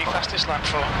 It'll be The fine. fastest lap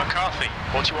for McCarthy,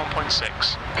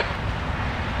 41.6.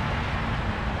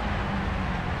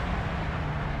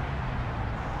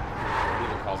 He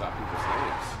even calls out people's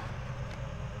names.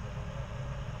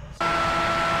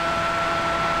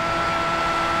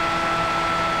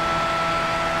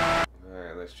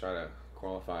 Alright, let's try to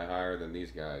qualify higher than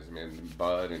these guys, man.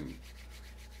 Bud and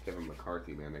Kevin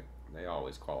McCarthy, man, they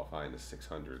always qualify in the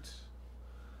 600s.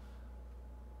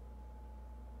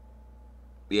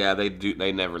 Yeah, they do.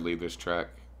 They never leave this track.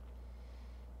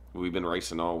 We've been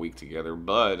racing all week together.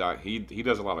 Bud, he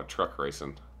does a lot of truck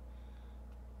racing.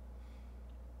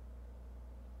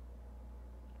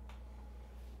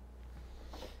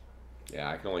 Yeah,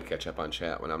 I can only catch up on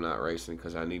chat when I'm not racing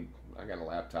because I got a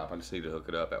laptop. I just need to hook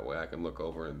it up. That way I can look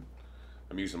over, and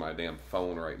I'm using my damn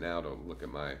phone right now to look at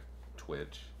my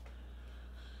Twitch.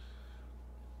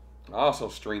 I also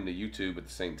stream to YouTube at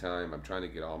the same time. I'm trying to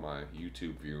get all my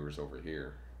YouTube viewers over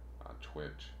here on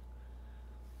Twitch.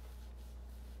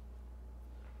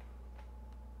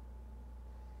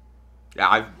 Yeah,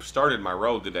 I've started my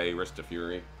road today, Rista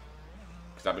Fury,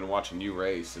 because I've been watching you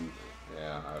race, and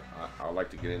yeah, I'd like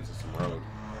to get into some road.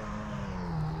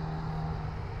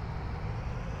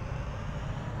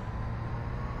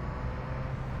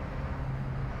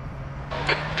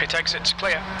 Pit exit's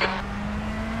clear.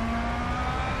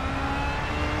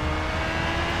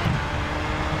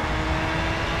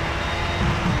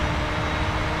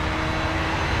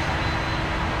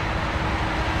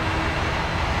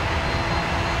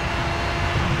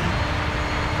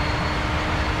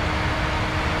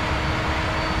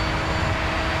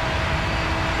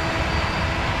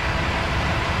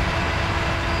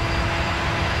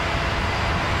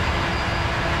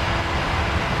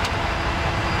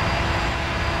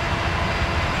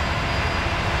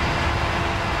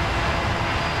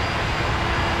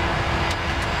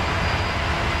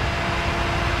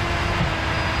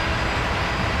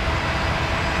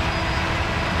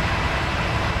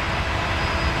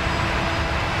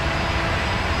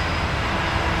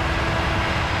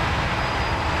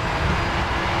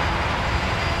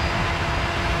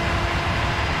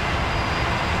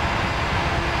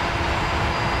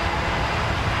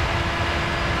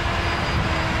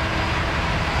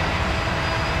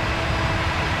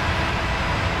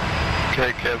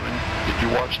 Okay, Kevin, did you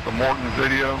watch the Morton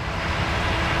video?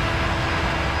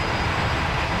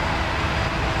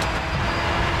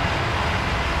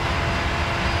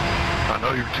 I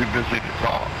know you're too busy to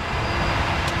talk.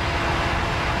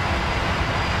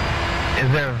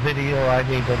 Is there a video I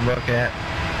need to look at?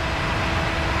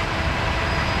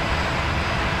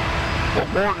 Well,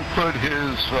 Morton put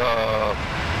his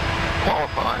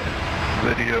qualifying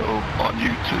video on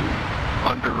YouTube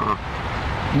under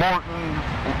Morton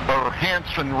or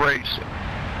Hanson Racing.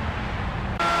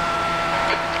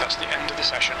 That's the end of the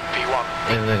session, P1.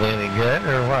 Is it any good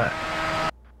or what?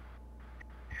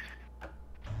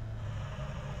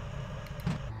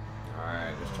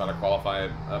 Alright, let's try to qualify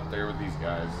up there with these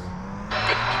guys.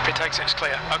 Pit exit's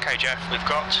clear. Okay, Jeff, we've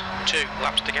got 2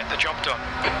 laps to get the job done.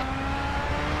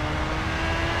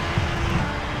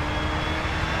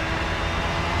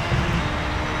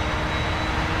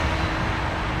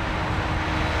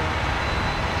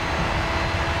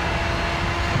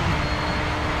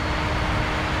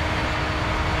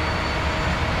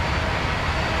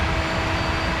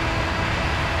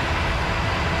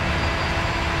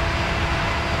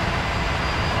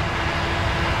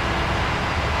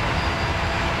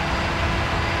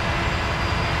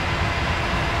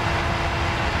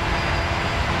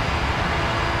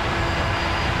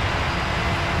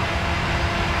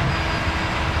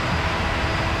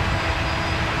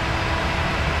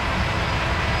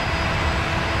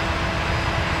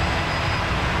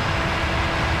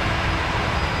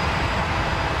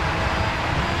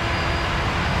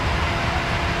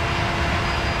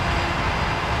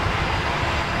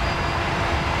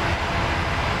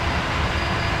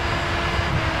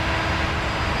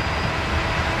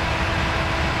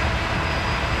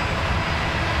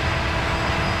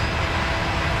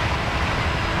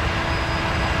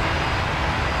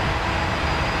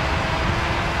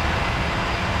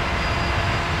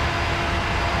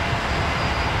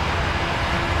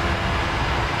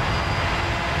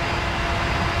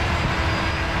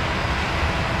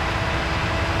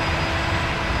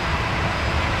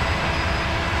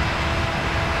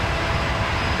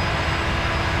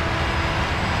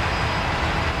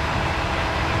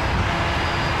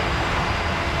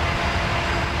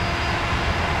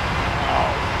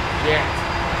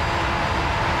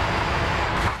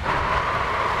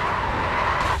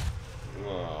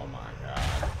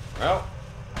 Well,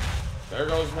 there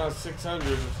goes my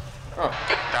 600. Oh.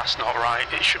 That's not right.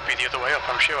 It should be the other way up,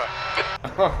 I'm sure.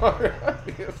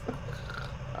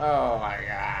 Oh my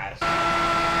gosh.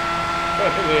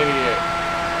 What an idiot.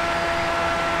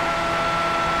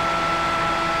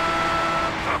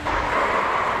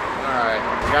 Alright,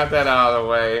 got that out of the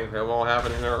way. It won't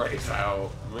happen in a race.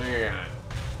 Oh, man.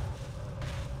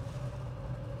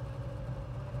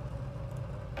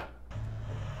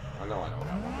 I know I don't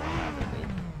have one more lap in me.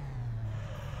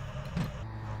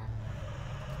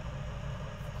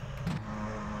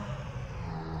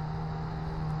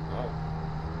 Oh.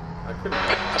 I couldn't.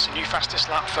 That's a new fastest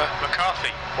lap for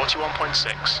McCarthy,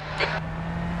 41.6.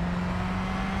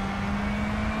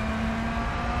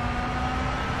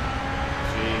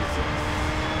 Jesus.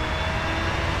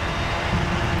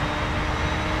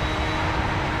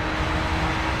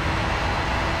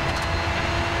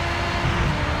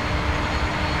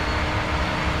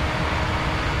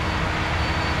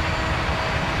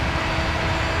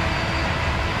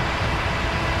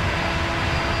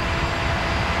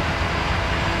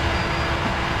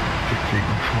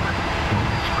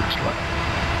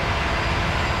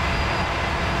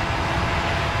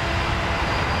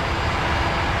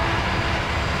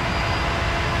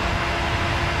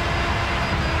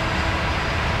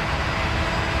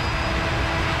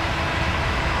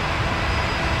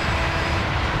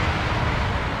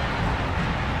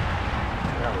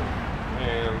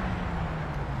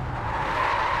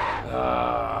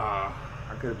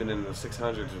 I could have been in the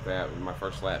 600s with that, with my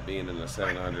first lap being in the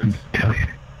 700s.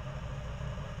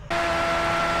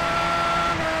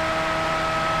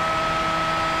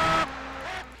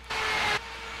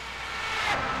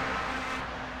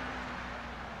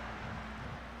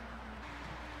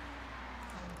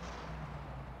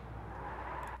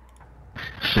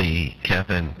 See,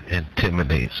 Kevin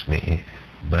intimidates me,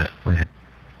 but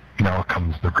Now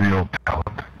comes the real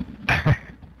talent.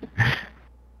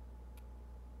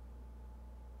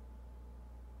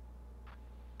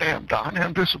 Damn, Donnie,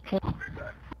 I'm disappointed.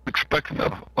 Expecting a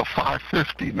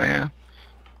 550, man.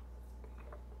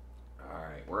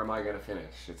 Alright, where am I going to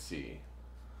finish? Let's see.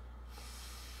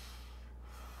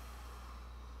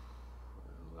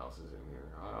 Who else is in here?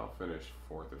 I'll finish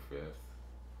 4th or 5th.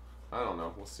 I don't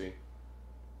know. We'll see.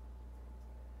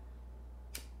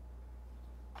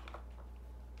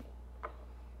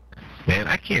 man,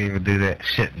 I can't even do that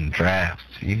shit in drafts.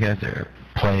 You guys are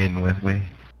playing with me.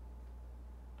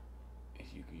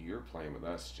 You're playing with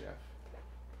us, Jeff.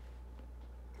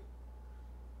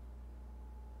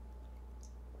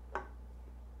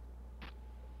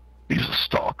 He's a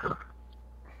stalker.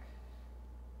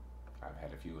 I've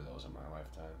had a few of those in my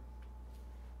lifetime.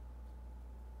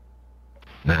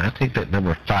 No, I think that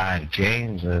number 5,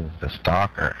 James, is the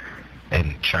stalker,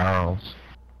 and Charles.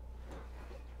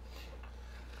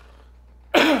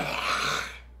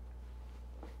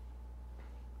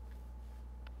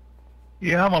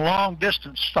 Yeah, I'm a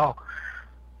long-distance stalker.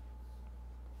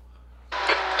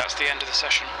 That's the end of the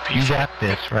session. You got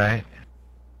this, right?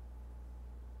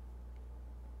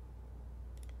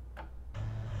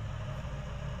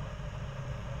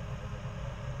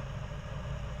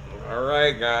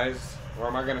 Alright, guys. Where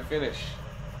am I going to finish?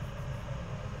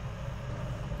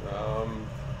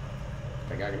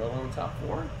 Think I can go on the top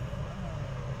 4?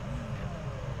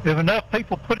 If enough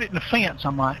people put it in the fence,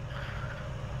 I might.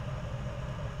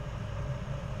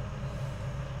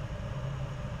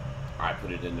 I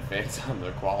put it in the fence on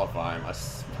the qualifying, my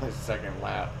second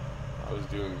lap. I was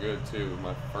doing good too.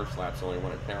 My first lap's only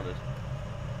when it counted.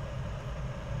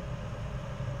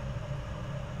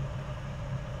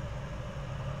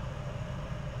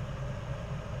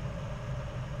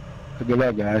 Good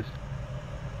luck, guys.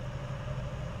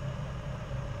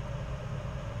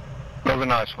 Have a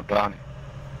nice one, Donnie.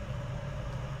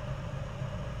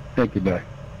 Thank you, Doug.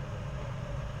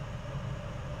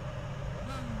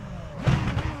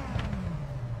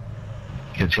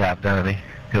 Good job, Donnie.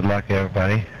 Good luck,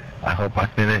 everybody. I hope I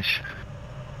finish.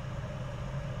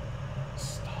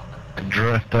 I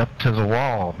drift up to the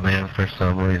wall, man, for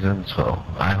some reason, so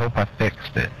I hope I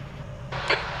fixed it.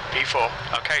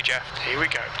 P4. Okay, Jeff, here we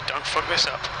go. Don't fuck this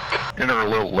up. Enter a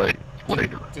little late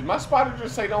later. Did my spotter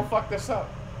just say don't fuck this up?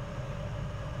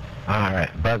 Alright,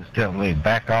 Bud's telling me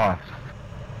back off.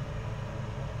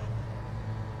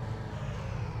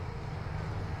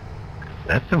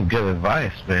 That's some good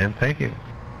advice, man. Thank you.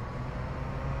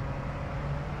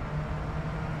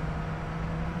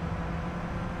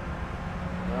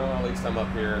 Well, at least I'm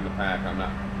up here in the pack. I'm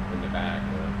not in the back.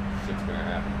 Shit's gonna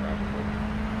happen probably.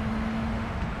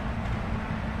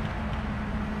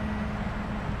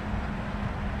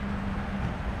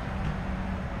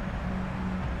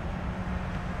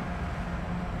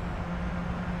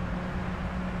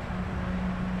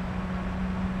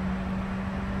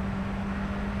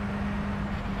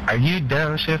 Are you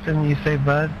downshifting, you say,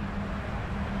 bud?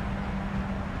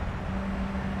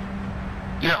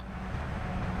 Yeah.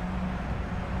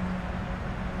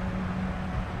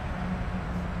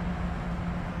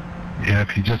 Yeah,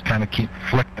 if you just kind of keep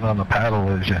flicking on the paddle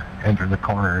as you enter the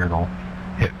corner, it'll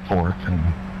hit fourth,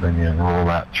 and then you roll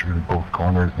that through both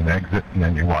corners and exit, and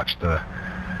then you watch the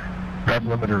rev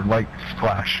limiter light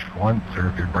flash once, or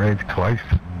if you're brake twice,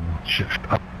 and shift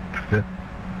up to fifth.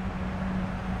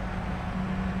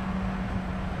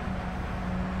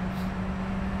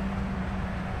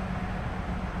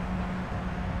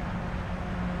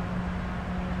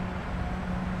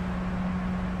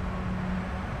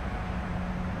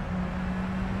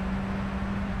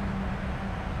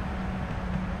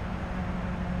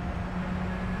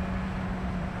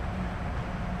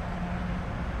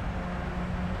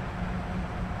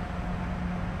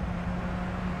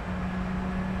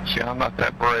 See, I'm not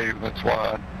that brave, that's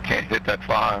why I can't hit that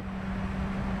 5.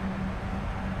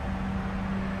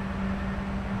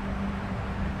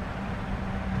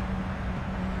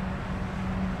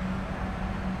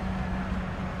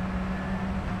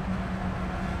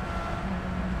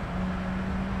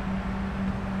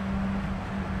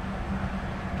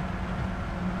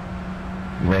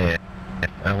 Man,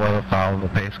 I want to follow the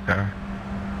pace car.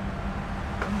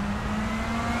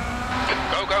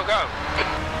 Go, go, go!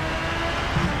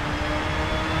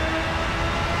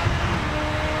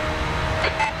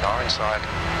 Car inside.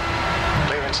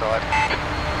 Clear inside.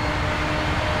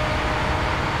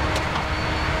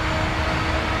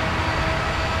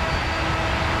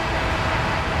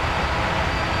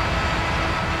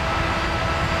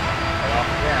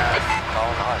 Car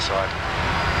on the high side.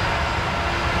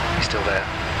 He's still there.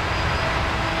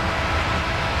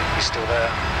 He's still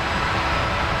there.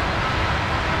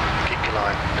 Keep your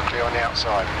line. You're clear on the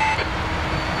outside.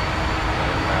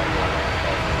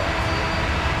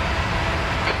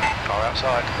 Car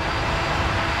outside.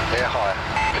 Clear high.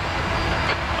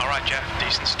 Alright, Jeff,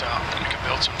 decent start. We can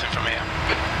build something from here.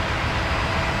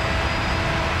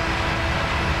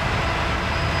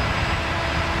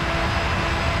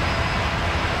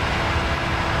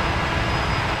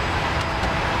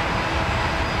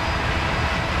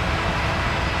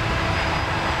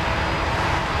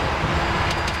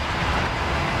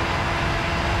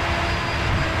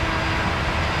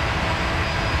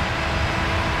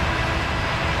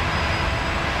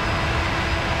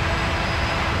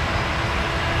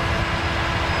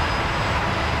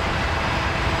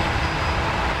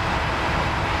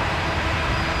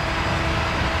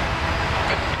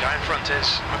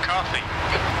 Is McCarthy.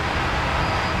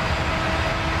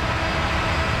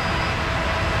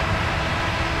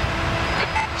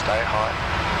 Stay high.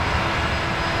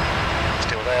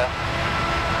 Still there.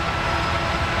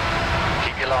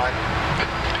 Keep your line.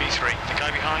 P3, the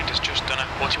guy behind has just done a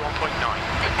 41.9.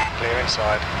 Clear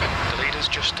inside. The leader's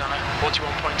just done a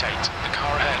 41.8. The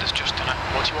car ahead has just done a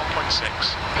 41.6.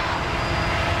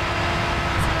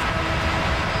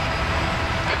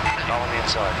 Car on the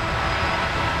inside.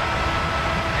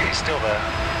 He's still there.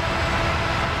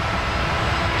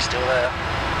 He's still there.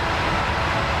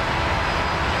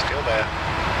 He's still there.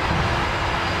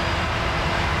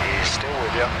 He's still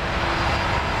with you.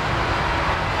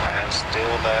 And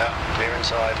still there. Clear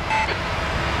inside.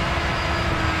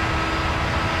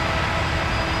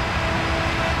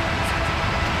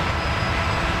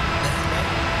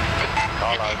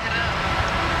 Carlo.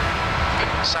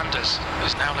 Sanders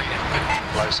is now leading.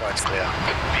 Low side's clear.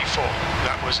 P4,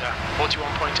 that was a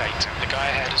 41.8. The guy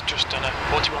ahead has just done a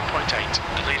 41.8.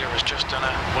 The leader has just done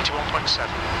a 41.7.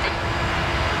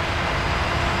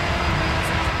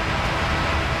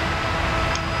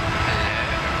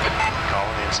 Car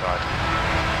on the inside.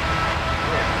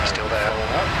 Still there.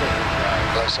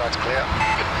 Low side's clear.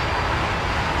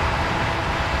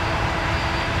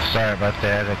 Sorry about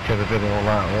that, it could have been a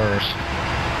lot worse.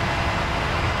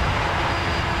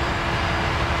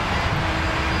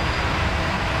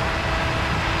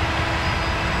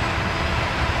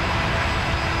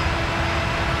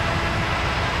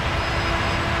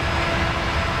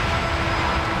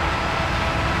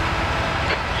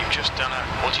 Just done a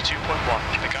 42.1.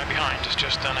 The guy behind has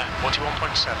just done a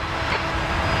 41.7.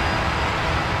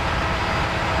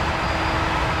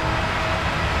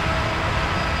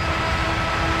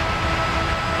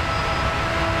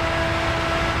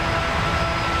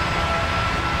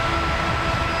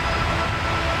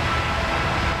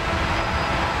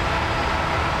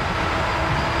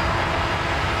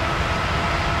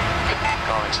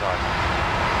 Car inside.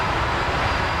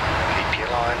 Keep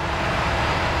your line.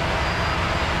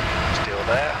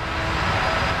 There.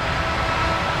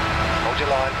 Hold your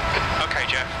line. Okay,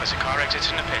 Jeff, there's a car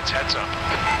exiting the pits. Heads up.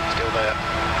 Still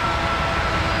there.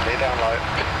 down low.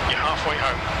 You're halfway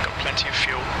home. Got plenty of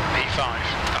fuel. P5.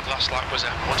 That last lap was a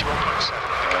 41.7. The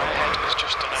guy ahead has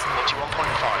just done a 41.5.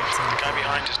 The guy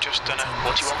behind has just done a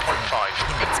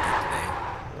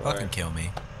 41.5. Fucking kill me.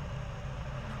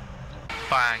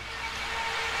 Bang.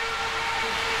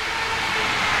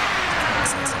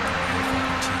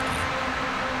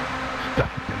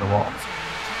 Stuck in the wall.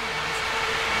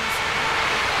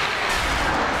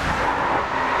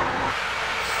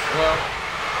 Well,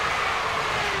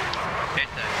 Hit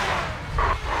though.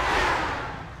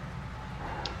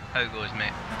 How goes,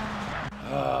 mate?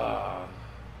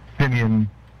 Opinion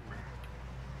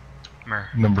Mer.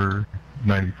 number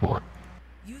 94.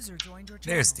 User joined your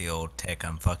channel. There's the old tech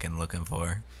I'm fucking looking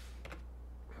for.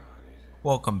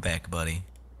 Welcome back, buddy.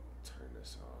 turn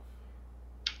this off.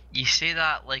 You say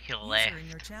that like he User left. in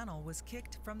your channel was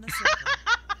kicked from the server.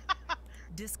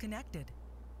 Disconnected.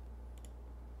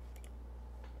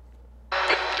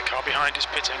 The car behind is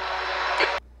pitting.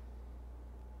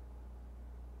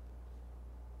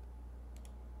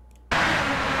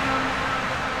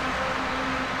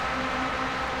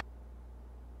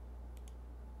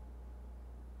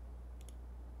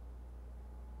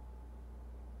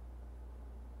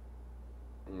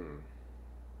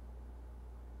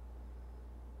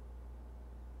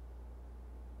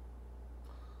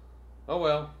 Oh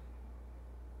well.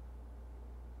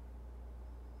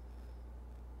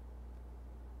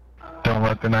 Don't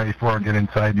let the 94 get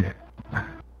inside you.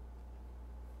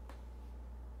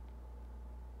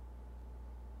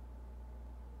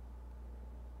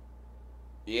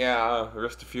 Yeah,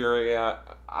 Rest of Fury.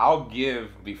 I'll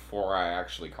give before I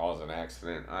actually cause an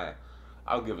accident.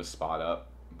 I'll give a spot up,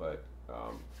 but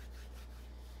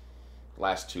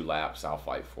last 2 laps I'll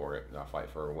fight for it. I'll fight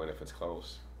for a win if it's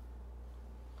close.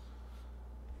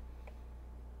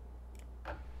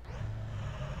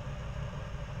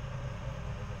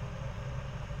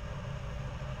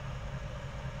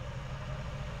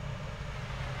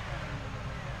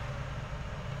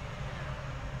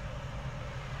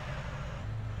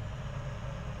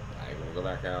 I'm gonna go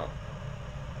back out.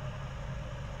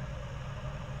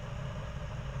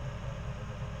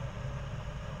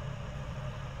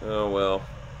 Oh well.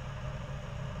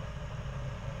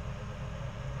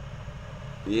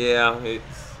 Yeah,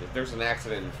 if there's an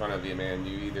accident in front of you, man,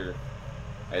 you either,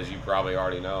 as you probably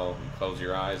already know, you close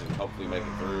your eyes and hopefully make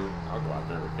it through. I'll go out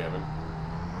there with Kevin.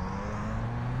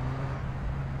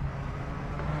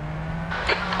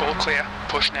 All clear.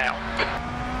 Push now.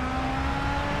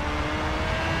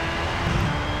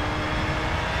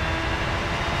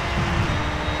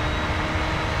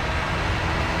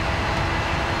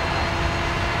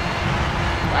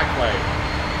 Back way.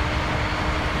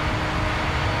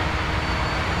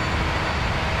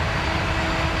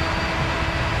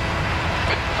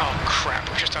 Oh crap,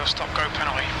 we've just had a stop-go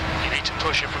penalty. You need to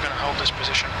push if we're going to hold this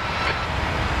position.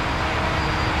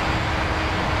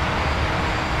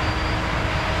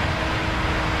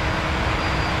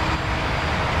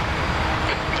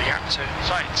 The gap to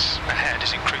lights ahead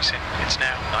is increasing. It's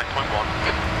now 9.1.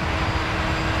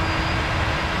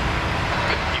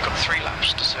 You've got 3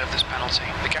 laps to serve this penalty.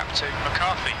 The gap to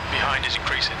McCarthy behind is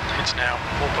increasing. It's now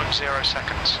 4.0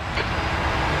 seconds.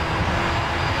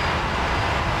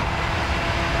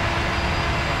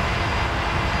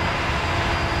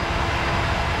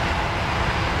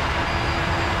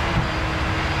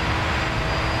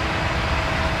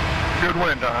 Good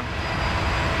win, Don.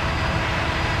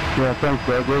 Yeah, thanks,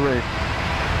 bud. We're ready.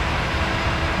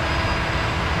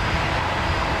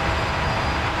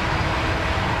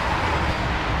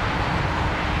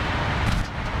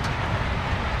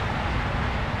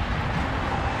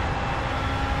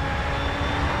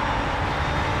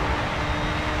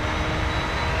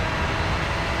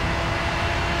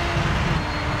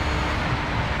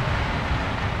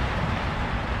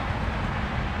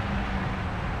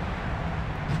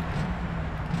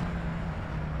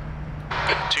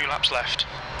 Laps left.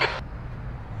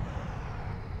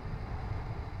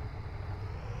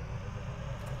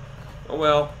 Oh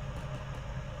well.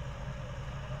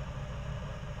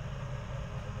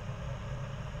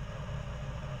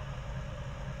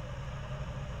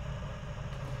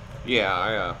 Yeah,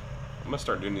 I'm gonna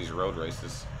start doing these road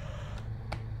races.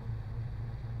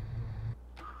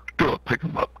 Go pick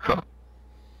him up, cup.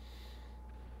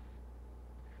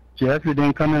 Jeff, you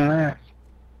didn't come in last.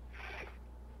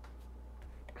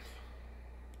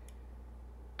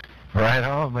 Right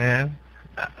on, man.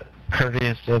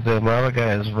 Courteous of them other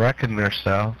guys wrecking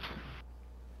themselves.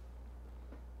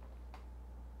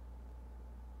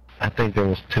 I think there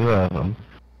was 2 of them.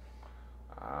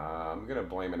 I'm gonna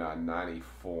blame it on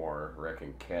 94,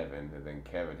 wrecking Kevin, and then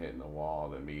Kevin hitting the wall,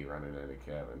 then me running into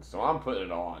Kevin. So I'm putting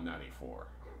it all on 94.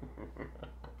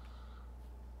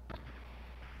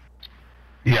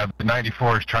 Yeah, the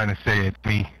 94 is trying to say it's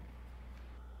me.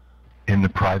 In the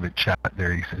private chat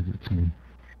there, he says it's me.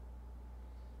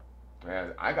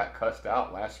 Man, I got cussed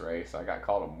out last race. I got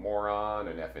called a moron,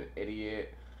 an effing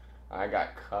idiot. I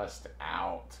got cussed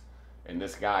out. And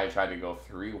this guy tried to go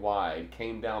 3 wide,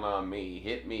 came down on me,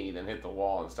 hit me, then hit the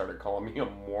wall, and started calling me a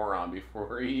moron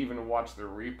before he even watched the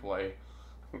replay.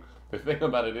 The thing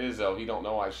about it is, though, he don't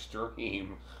know I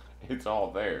stream. It's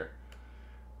all there.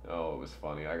 Oh, it was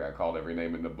funny. I got called every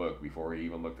name in the book before he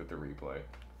even looked at the replay.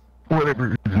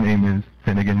 Whatever his name is,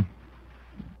 Finnegan.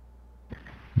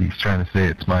 He's trying to say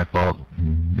it's my fault.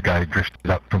 The guy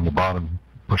drifted up from the bottom,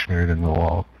 pushing her in the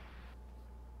wall.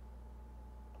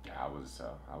 Yeah, I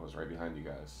was right behind you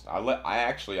guys.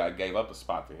 I gave up a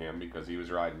spot to him because he was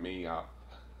riding me.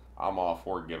 I'm all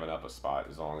for giving up a spot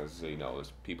as long as, you know,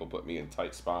 as people put me in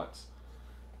tight spots.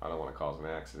 I don't want to cause an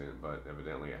accident, but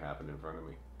evidently it happened in front of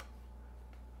me.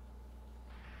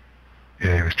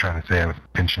 Yeah, he was trying to say I was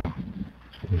pinching him.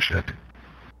 Shit.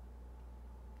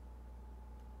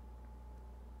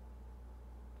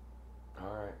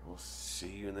 Alright, we'll see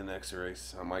you in the next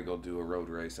race. I might go do a road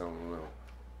race, I don't know.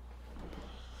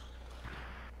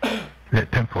 Yeah,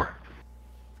 10-4.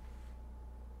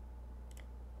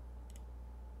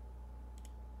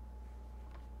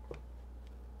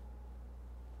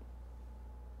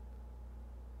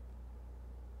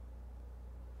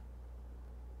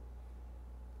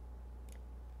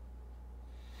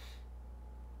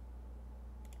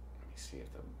 See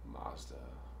if the Mazda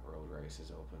road race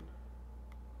is open.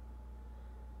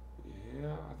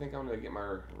 Yeah, I think I'm gonna get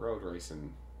my road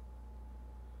racing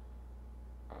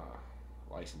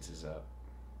licenses up.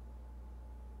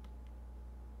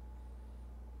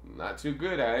 Not too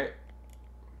good at it.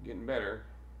 Getting better.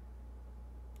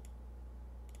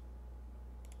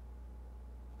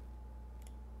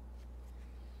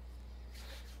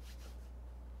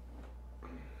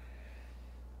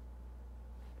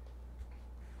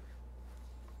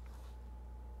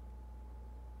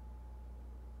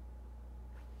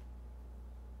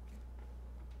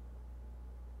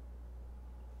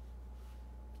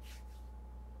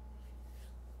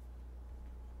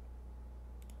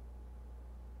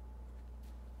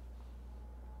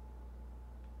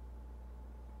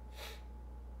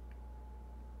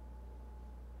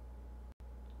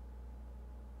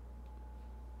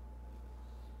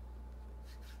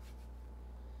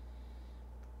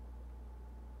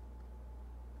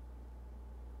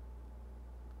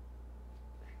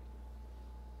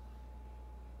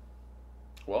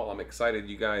 Well, I'm excited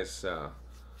you guys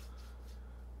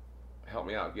help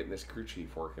me out getting this crew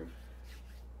chief working.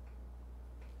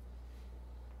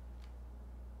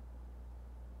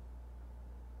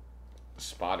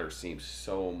 Spotter seems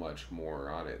so much more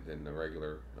on it than the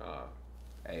regular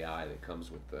AI that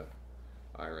comes with the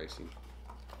iRacing.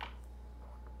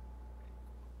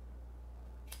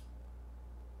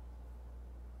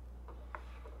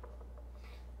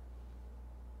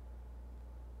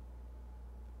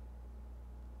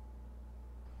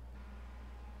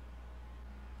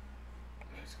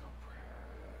 Let's go.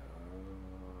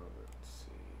 Let's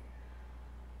see.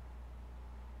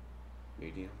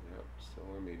 Medium. Yep, still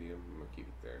on medium. I'm gonna keep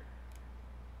it there.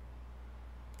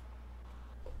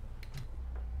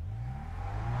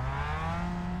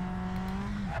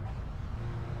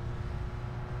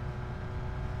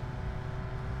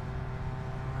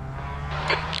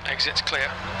 Exit's clear.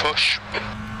 Push.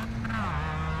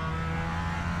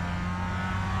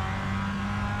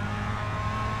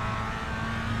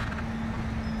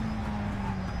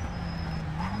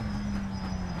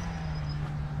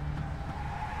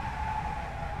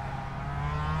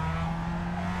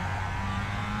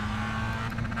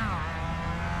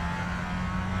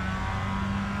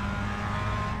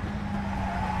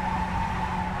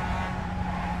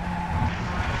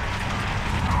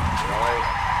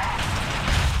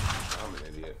 I'm an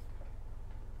idiot.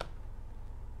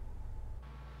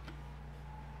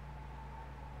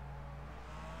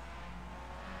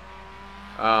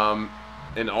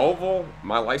 In oval,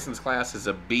 my license class is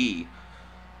a B.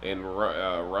 In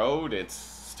road, it's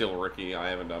still rookie. I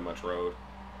haven't done much road,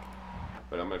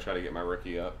 but I'm gonna try to get my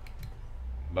rookie up.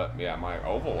 But yeah, my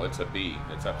oval, it's a B.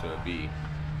 It's up to a B.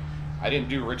 I didn't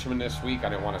do Richmond this week. I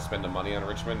didn't want to spend the money on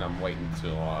Richmond. I'm waiting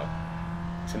until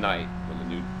tonight when the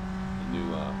new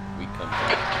week comes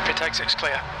out. Pit exit's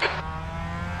clear.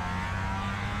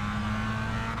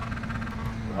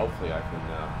 Hopefully I can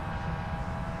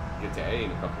get to A in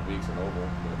a couple of weeks in oval,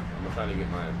 but I'm trying to get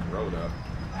my road up.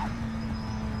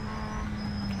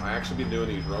 I actually been doing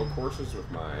these road courses with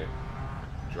my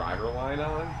driver line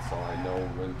on, so I know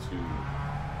when to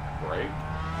brake,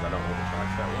 because I don't know the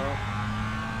tracks that well.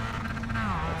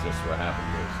 That's just what happened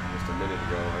just a minute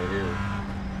ago right here.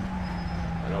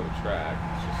 I know the track,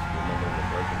 it's just remembering the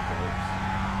braking points.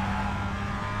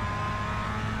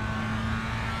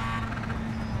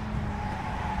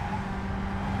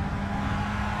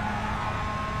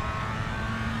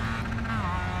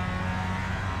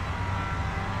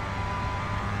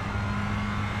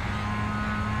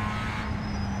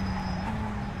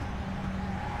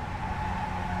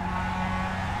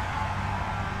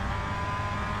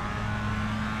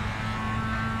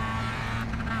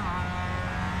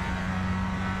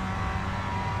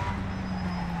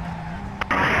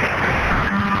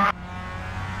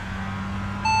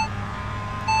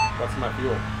 What's my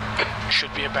fuel?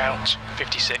 Should be about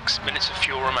 56 minutes of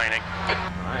fuel remaining.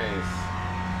 Nice.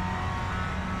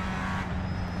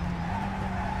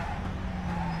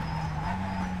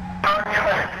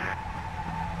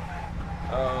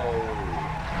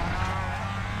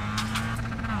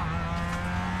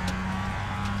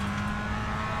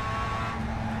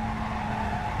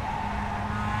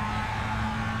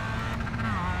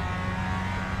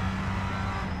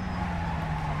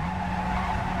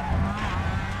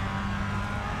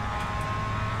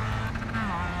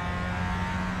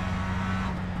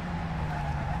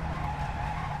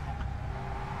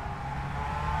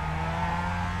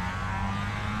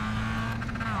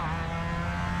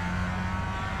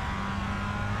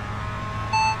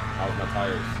 How's my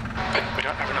tires? We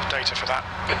don't have enough data for that.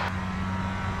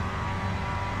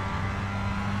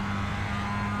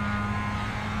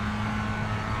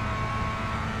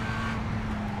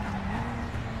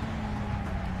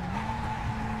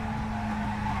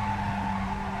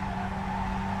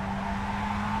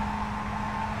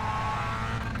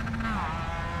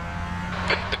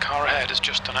 The car ahead has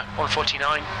just done a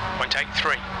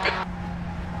 149.83.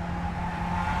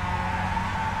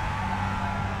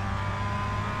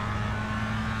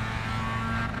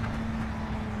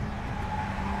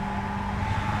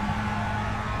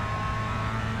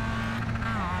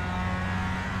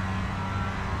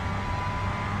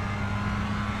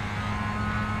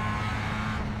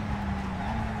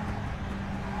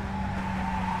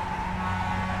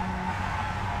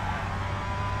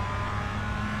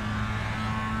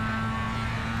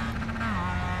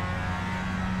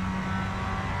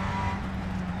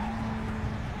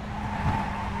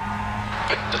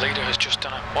 The leader has just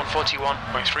done a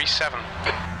 141.37.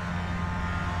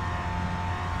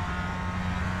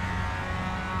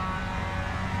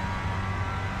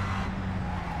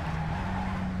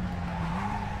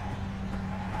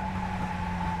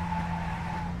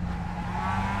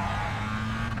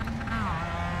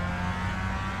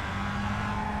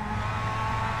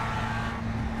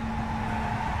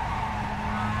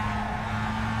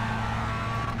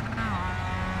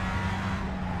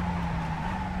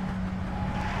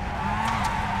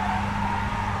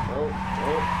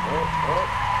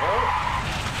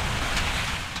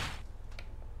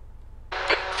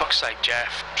 Fuck's sake,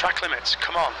 Jeff. Track limits,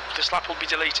 come on. This lap will be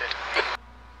deleted.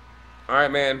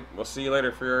 Alright, man. We'll see you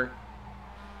later, Fury.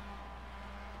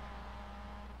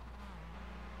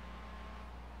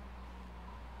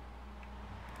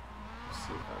 Let's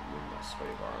see if I can move my sway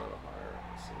bar a little higher.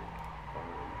 Let's see.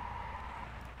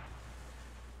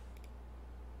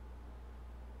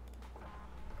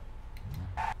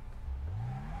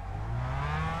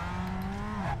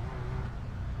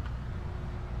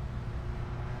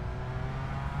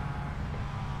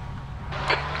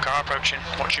 Car approaching.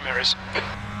 Watch your mirrors.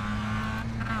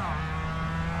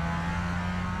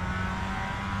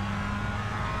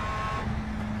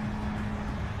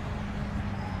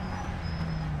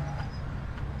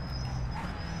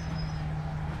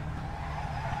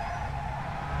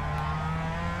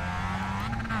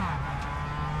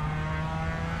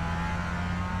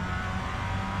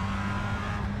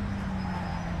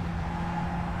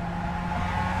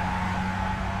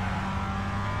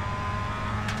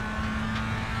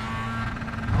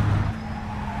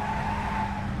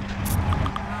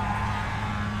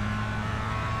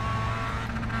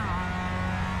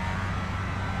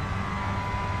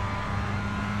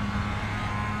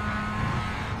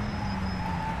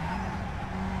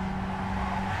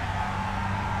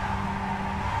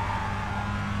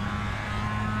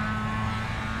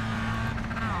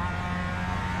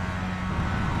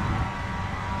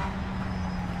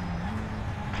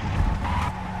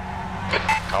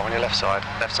 Car on your left side.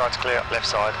 Left side's clear. Left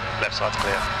side. Left side's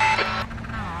clear.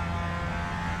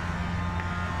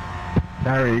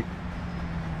 Sorry.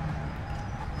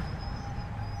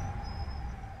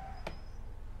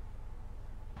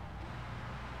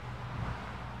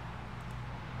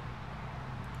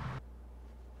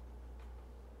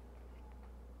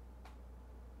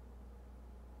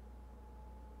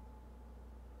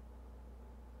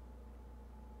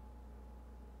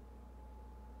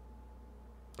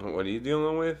 What are you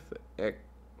dealing with?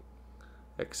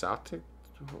 Exotic?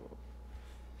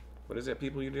 What is that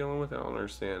people you're dealing with? I don't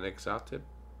understand. Exotic?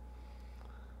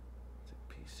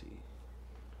 PC.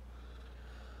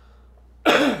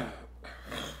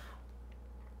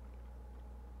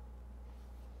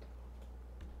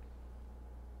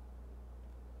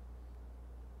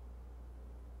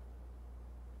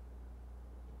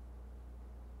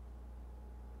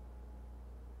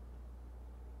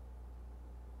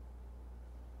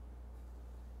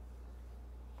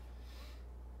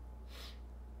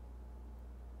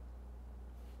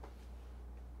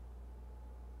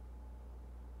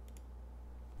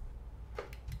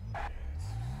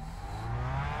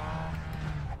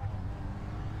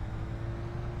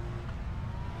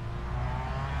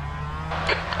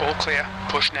 All clear.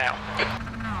 Push now.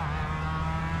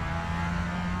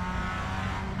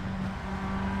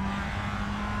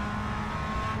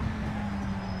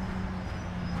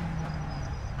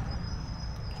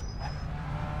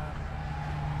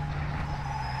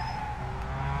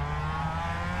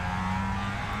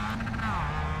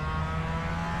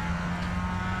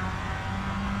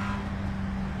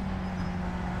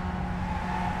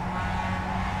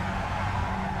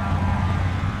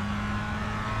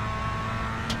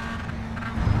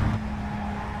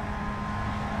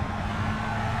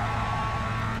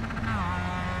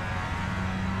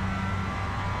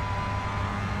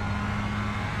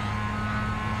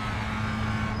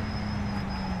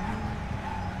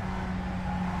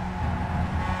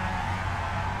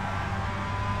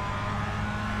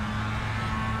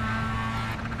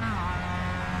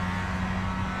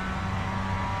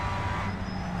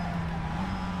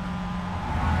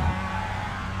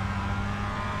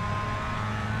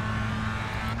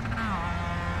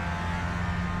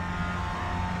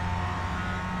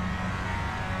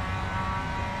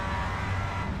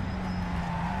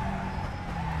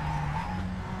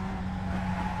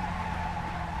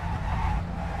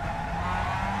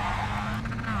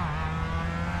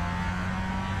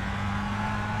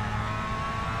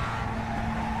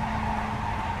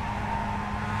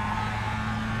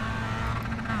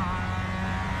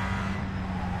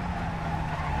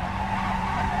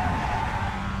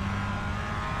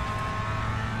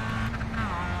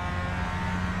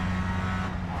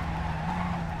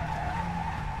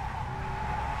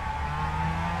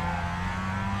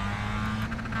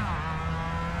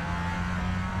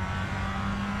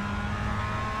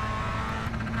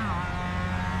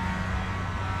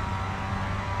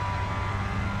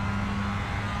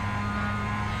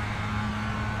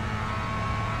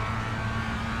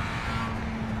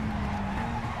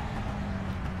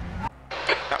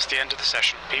 That's the end of the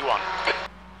session. P1. I'm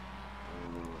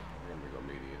gonna go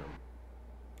medium.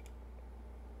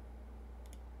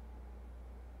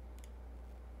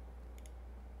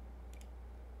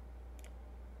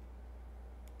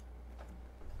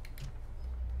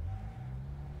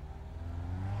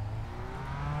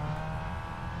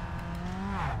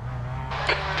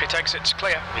 Pit exit's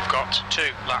clear. We've got 2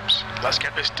 laps. Let's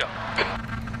get this done.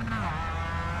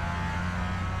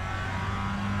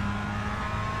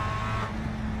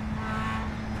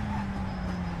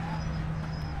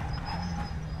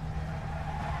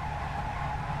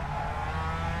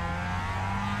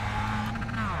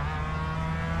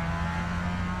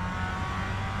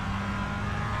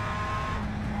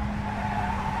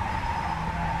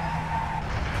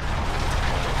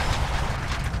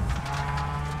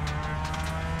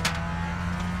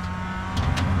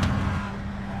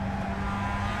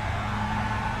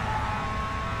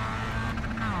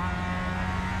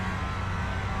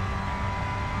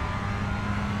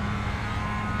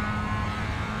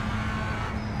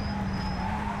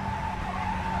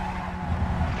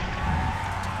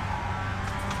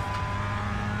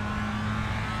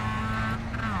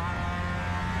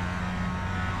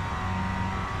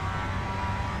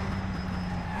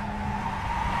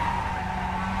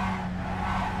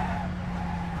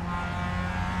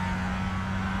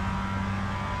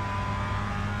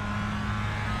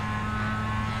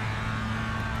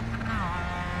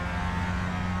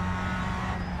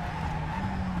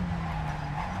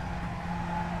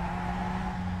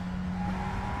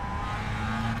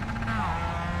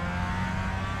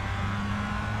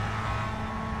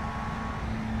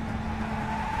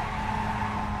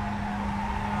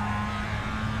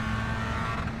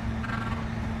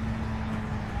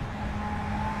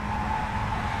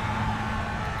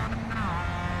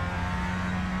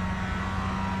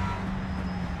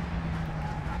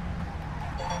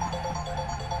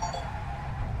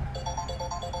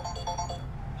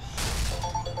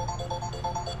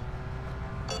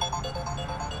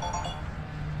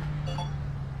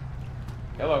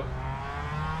 Hello.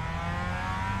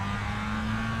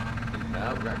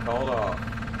 I got called off.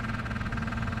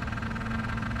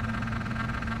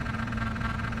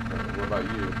 What about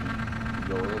you? You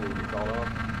go in and get called off?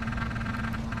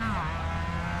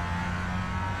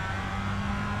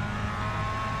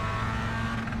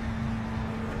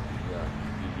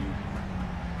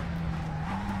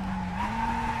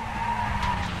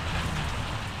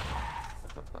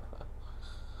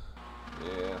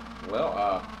 Yeah. Well,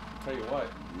 I'll tell you what.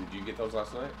 Did you get those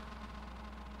last night?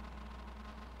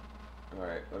 All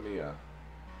right. Let me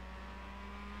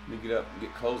get up,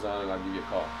 get clothes on, and I'll give you a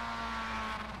call.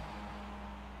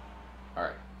 All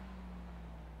right.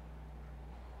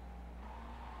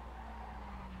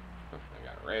 I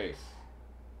got a race.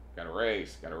 Got a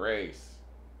race. Got a race.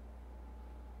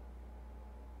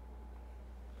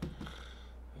 I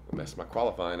messed my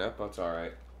qualifying up. That's all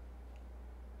right.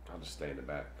 I'll just stay in the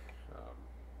back.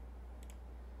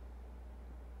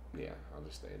 Yeah, I'll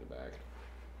just stay in the back.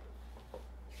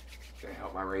 Gonna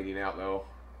help my rating out though.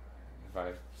 If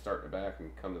I start in the back and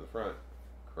come to the front,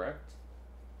 correct?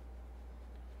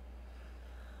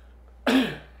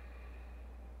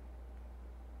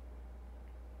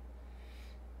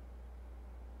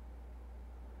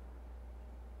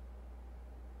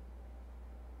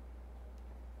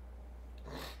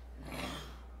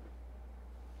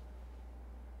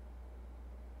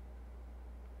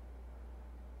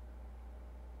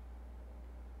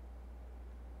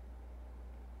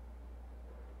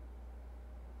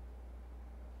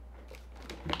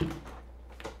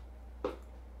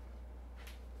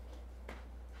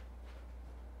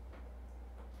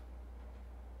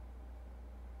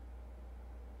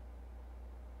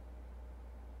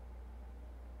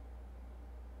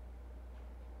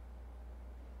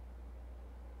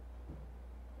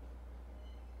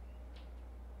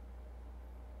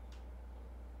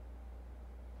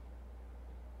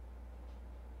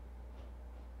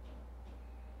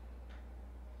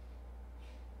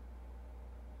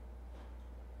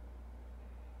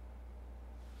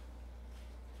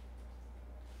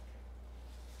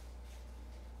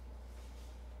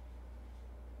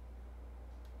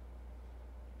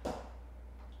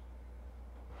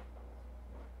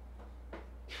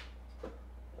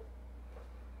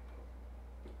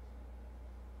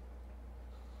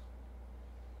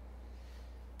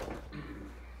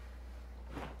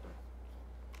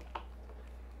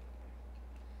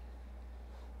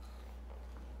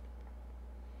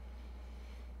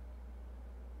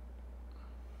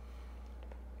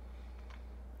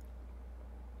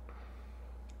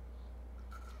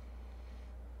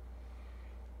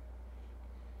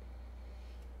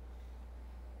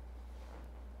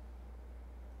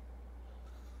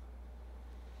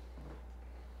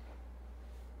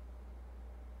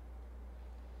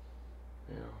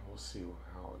 Yeah, we'll see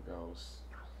how it goes.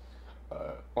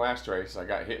 Last race, I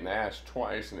got hit in the ass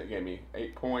twice, and it gave me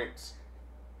 8 points.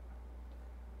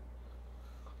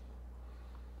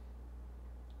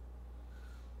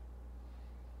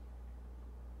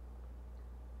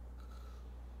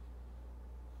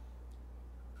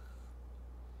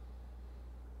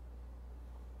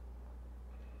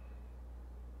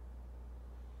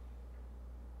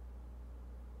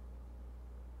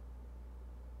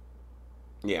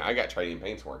 Yeah, I got trading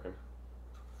paints working.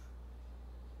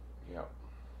 Yep.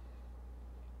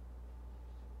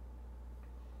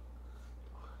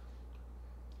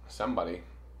 Somebody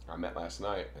I met last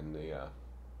night in the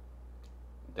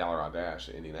Dallara Dash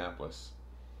in Indianapolis.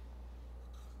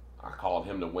 I called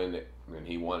him to win it, and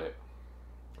he won it.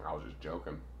 I was just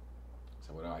joking.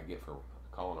 So what do I get for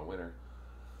calling a winner?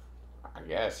 I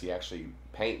guess he actually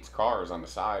paints cars on the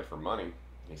side for money.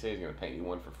 He said he's going to paint you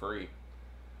one for free.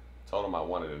 Told him I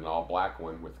wanted an all black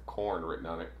one with corn written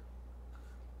on it,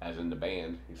 as in the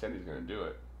band. He said he's going to do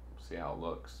it. We'll see how it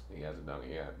looks. He hasn't done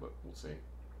it yet, but we'll see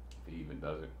if he even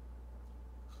does it.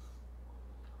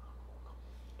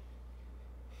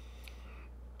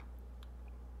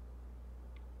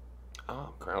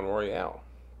 Oh, Crown Royale.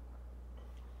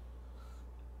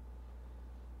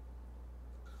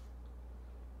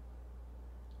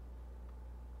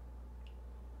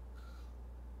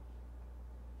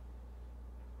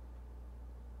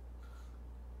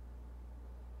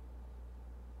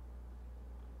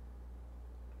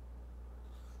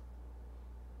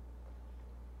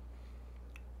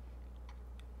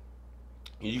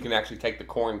 You can actually take the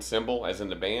corn symbol, as in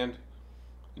the band,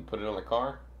 and put it on the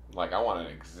car. Like, I want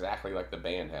it exactly like the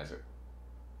band has it.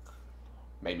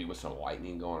 Maybe with some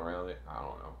lightning going around it. I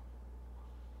don't know.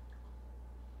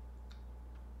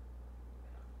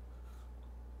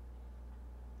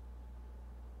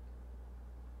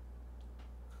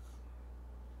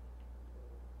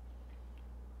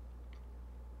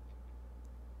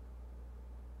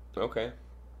 Okay.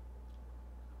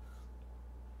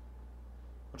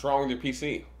 What's wrong with your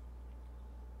PC?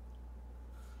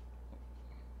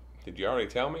 Did you already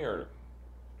tell me, or you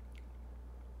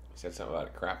said something about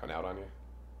it crapping out on you?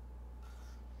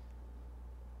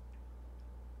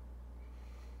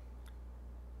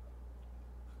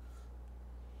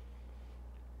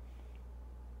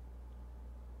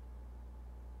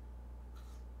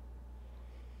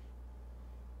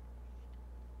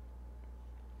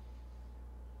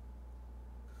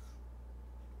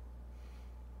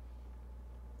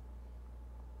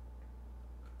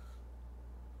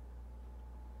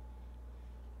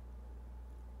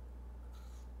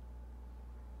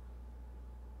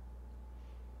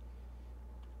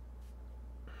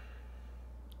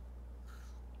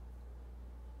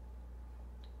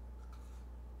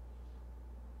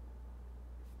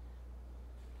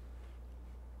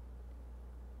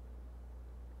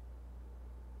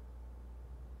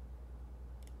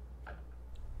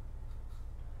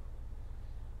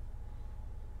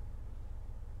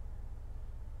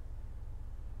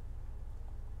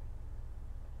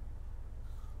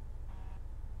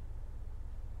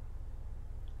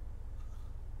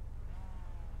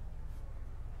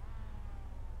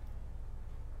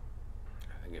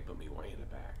 I think it put me way in the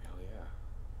back. Hell yeah.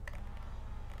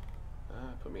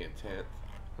 Put me in 10th.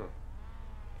 Huh.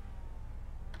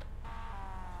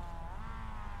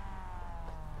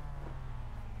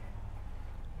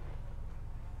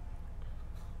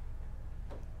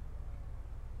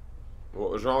 What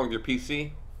was wrong with your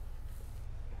PC?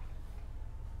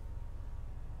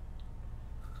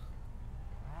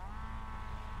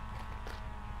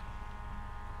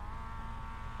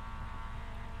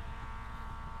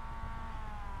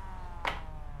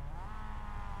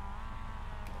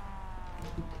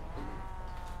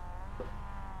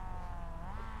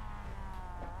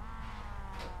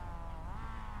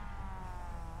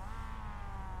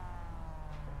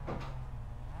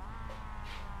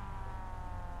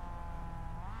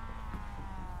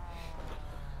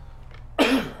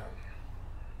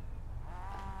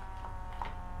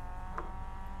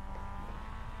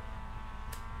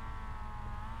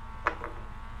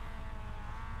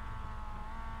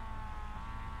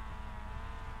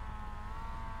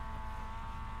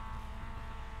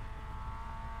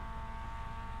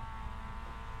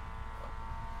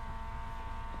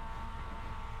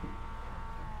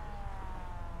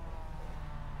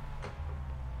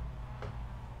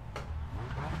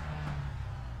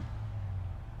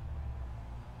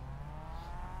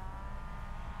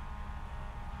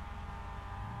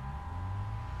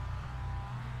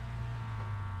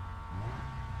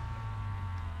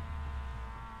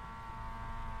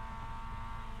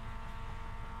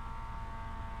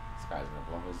 This guy's gonna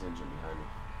blow his engine behind me.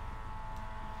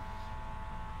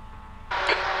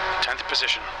 10th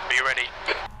position. Are you ready?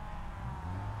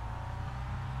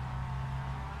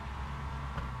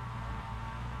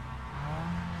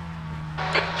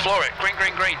 Floor it. Green,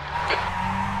 green, green.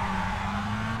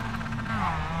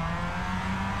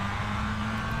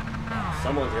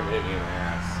 Someone's gonna hit me in the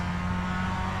ass.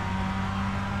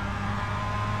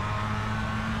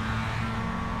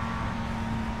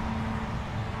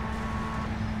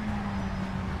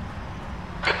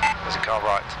 There's a car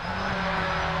right.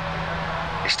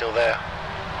 He's still there.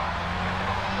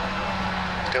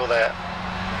 Still there.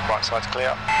 Right side's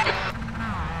clear.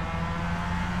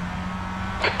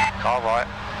 Car right.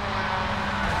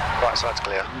 Right side's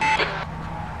clear.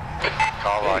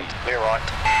 Car right. Clear right.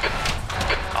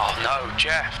 Oh no,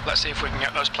 Jeff. Let's see if we can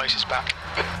get those places back.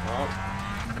 Well,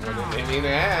 it hit me in the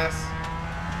ass.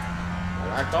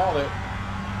 I called it.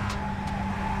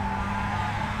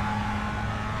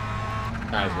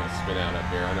 Guy's gonna spin out up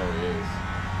here. I know he is.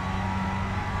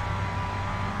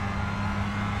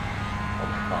 Oh,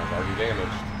 my car's already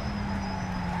damaged.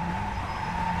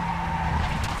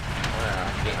 I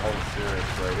can't hold the steering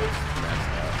straight. It's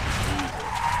messed up. Jesus.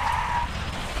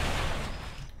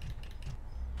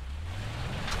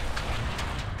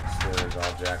 Steering's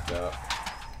all jacked up.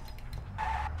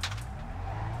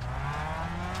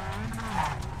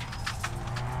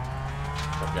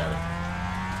 Look at it.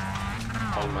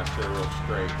 Holding my steering wheel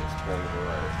straight, just pulling to the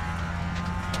right.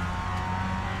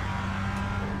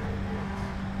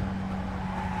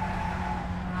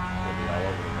 We'll be all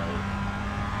over the road.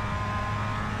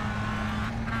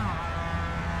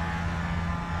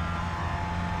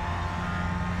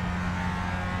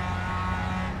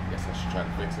 Guess I should try to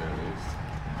fix it at least.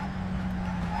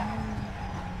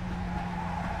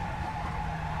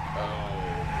 Oh,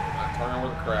 not turning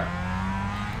with the crap.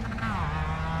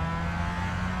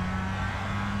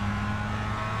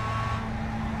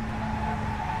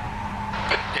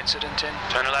 Incident in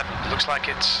turn 11. Looks like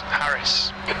it's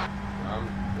Harris. I'm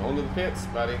going to the pits,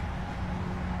 buddy.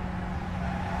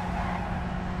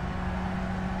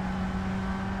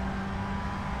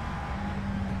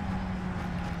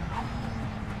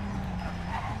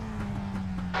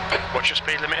 What's your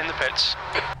speed limit in the pits?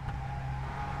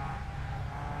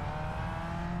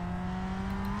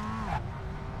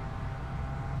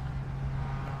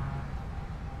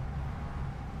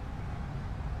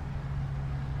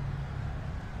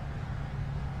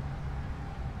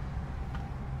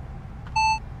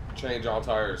 Change all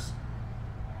tires.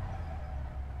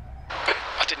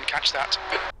 I didn't catch that.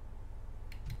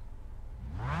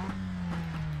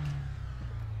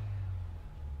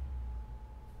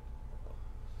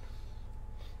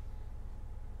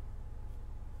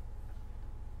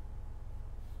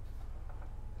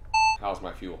 How's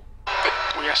my fuel?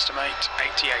 We estimate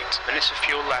 88 minutes of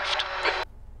fuel left.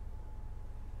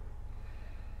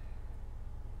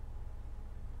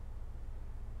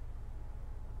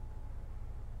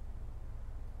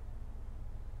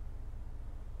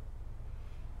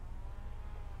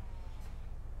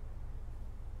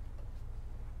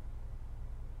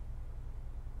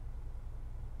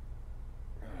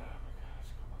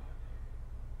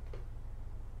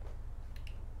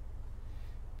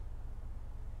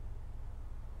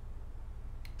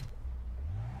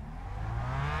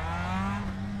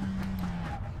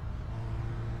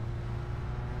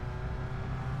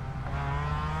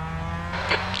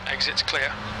 Exit's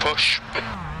clear. Push.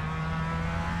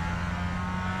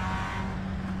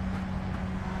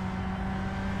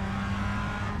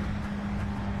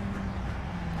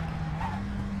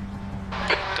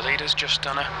 The leader's just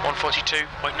done a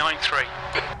 142.93.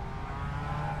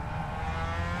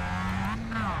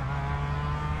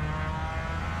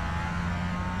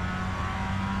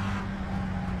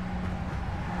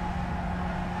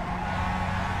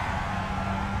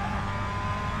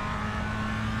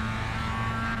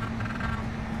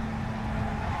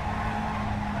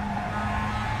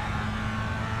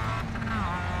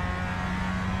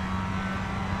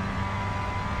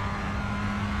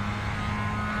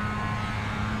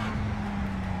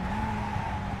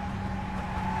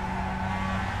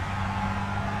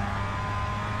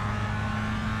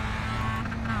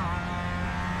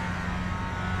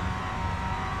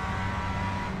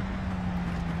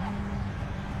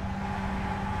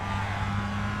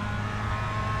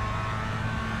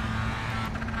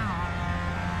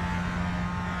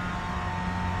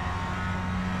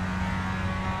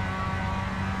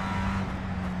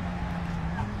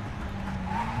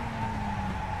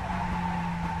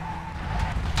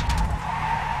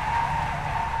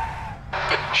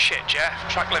 Shit, Jeff.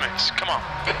 Track limits. Come on.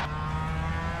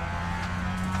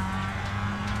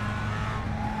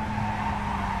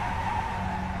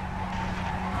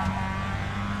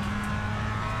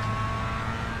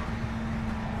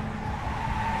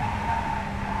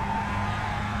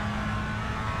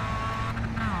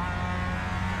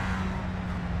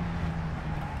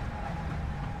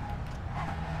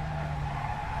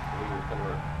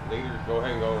 Leader, go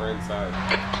ahead and go right inside.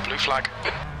 Blue flag.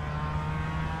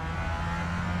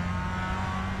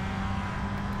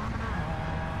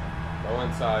 Go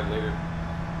inside, leader.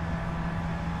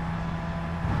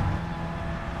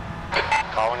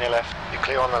 Car on your left. You're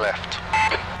clear on the left.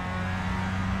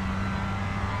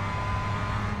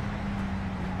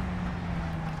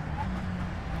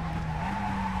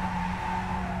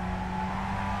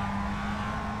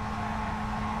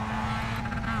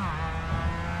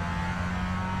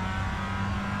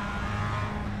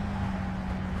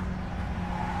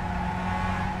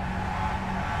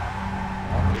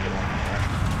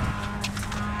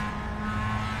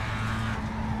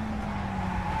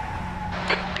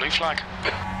 Blue flag.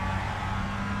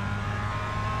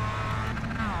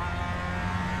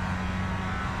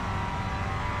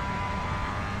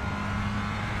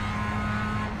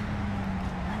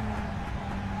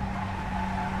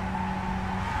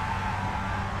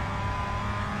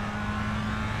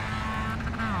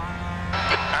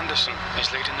 Anderson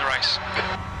is leading the race.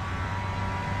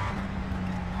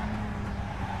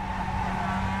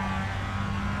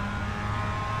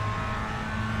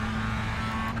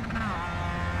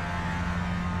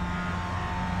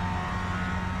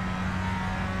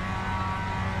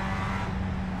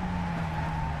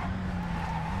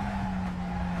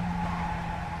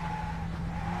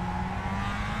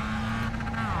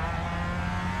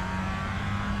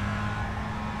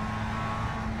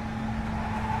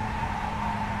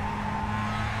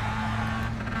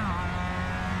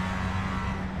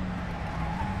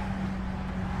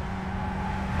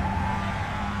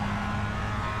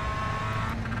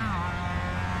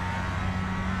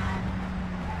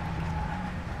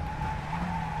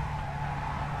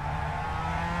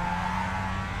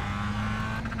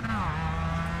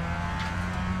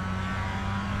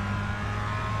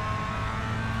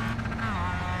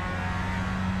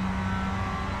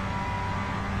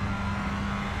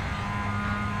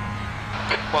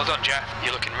 Well done, Jeff.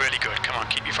 You're looking really good. Come on,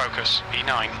 keep your focus.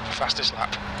 E9, fastest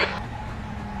lap. Hey,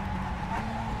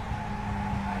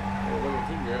 look at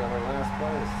you, you're in last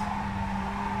place.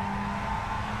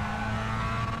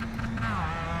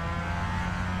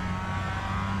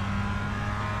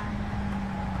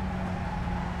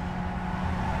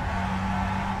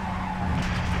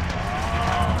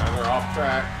 And they're off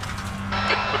track.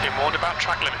 We've been warned about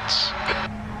track limits.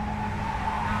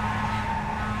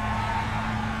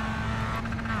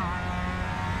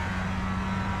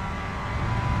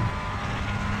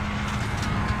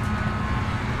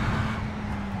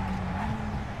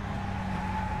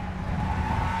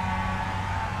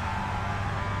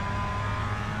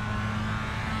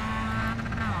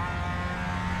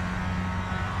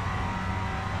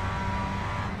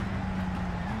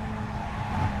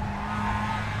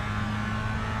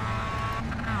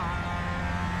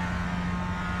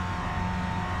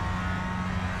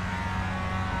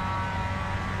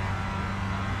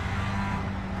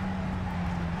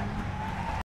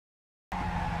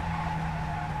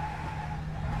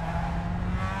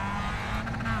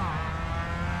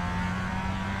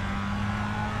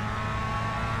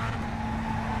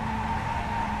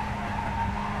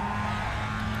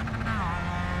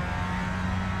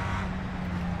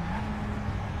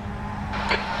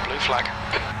 Blue flag.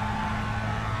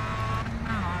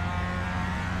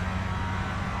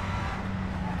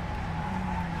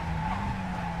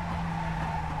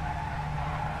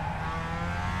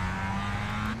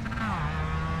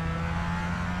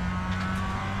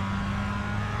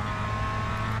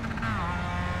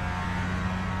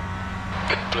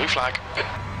 Blue flag.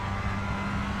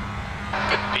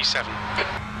 B7.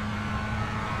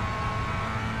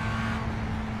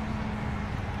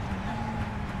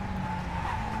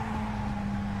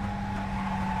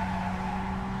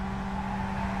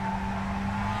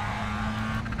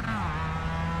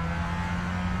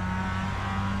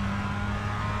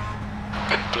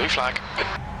 Blue flag.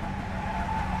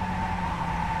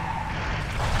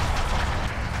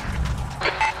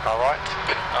 All right.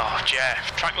 Oh,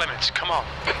 Jeff, track limits, come on.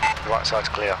 Right side's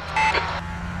clear.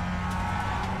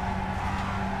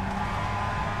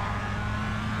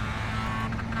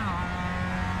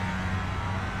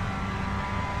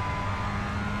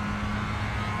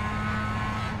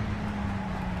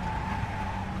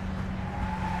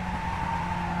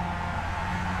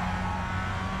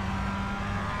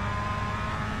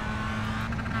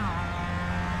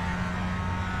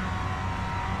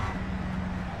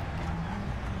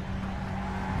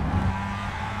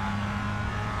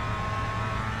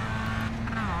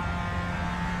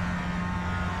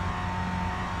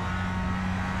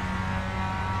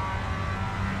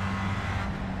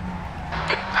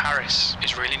 Harris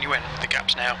is reeling you in. The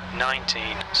gap's now 19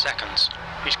 seconds.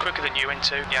 He's quicker than you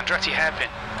into the Andretti hairpin.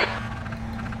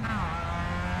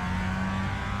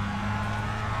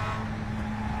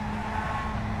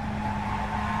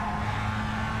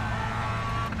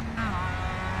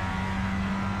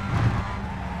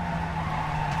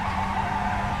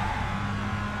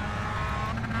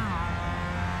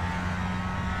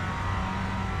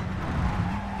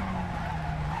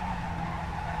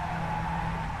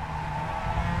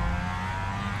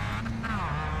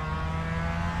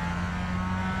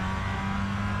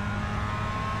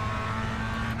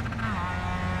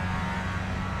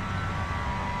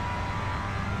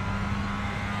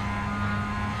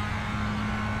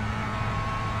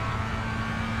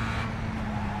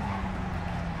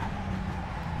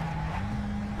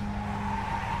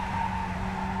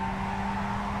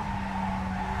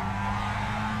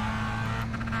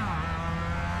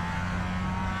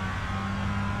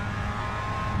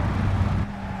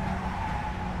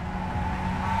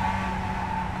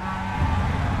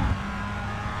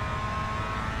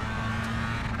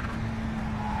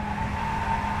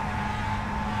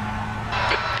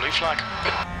 Blue flag.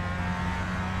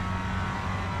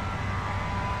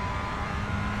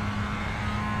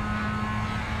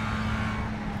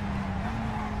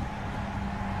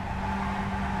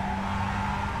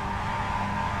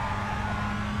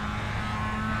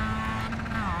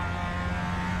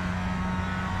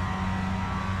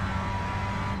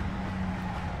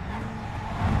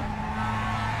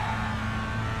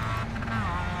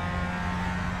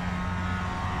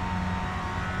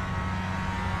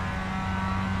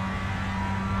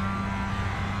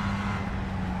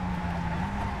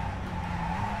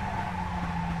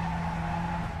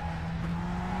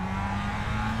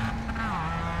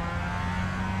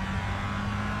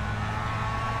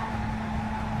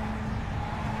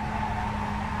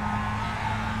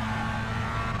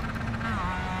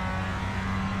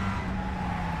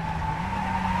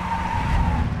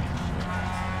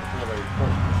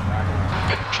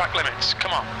 Track limits,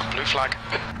 come on, blue flag.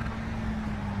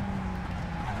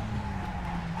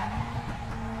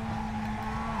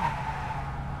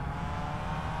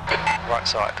 Right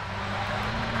side.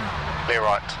 Clear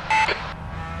right.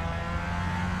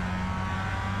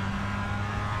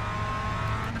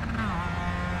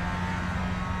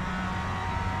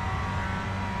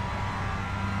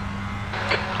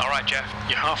 Alright Jeff,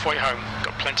 you're halfway home,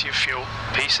 got plenty of fuel,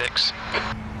 P6.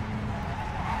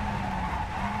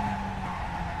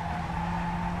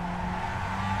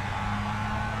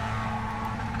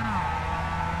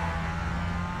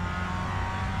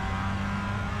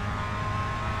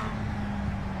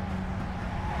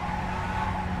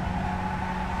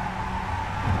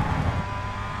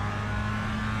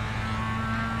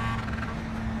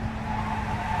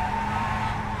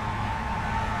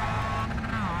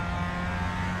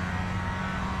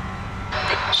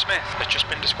 Smith has just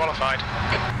been disqualified.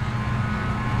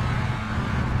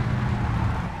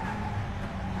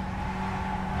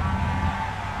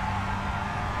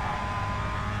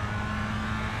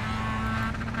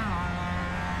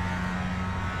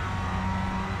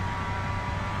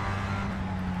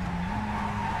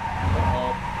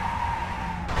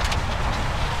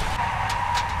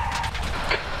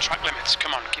 Track limits,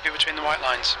 come on, keep it between the white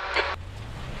lines.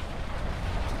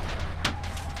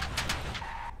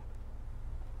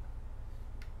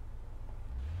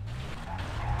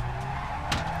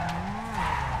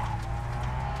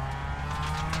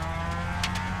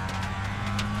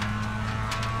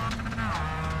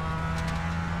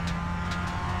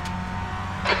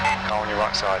 Car on your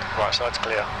right side. Right side's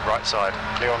clear. Right side.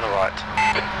 Clear on the right.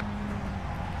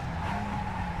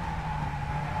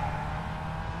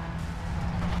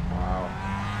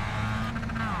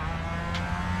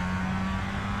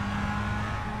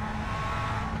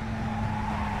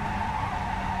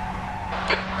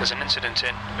 There's an incident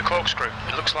in the corkscrew.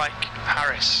 It looks like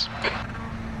Harris.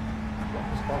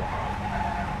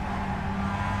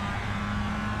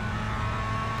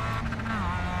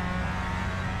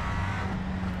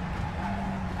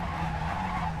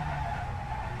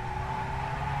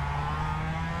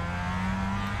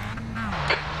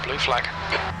 Blue flag.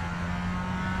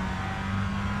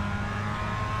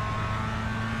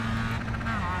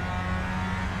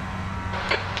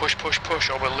 Push, push, push,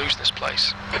 or we'll lose this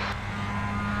place.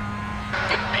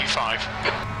 P5.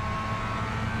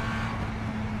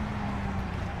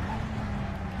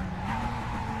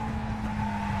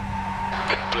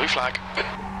 Blue flag.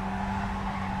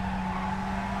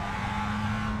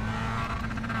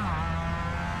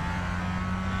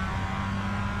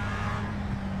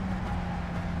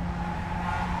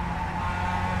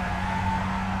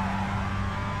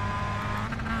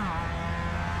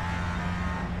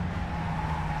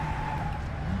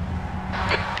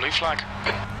 Blue flag.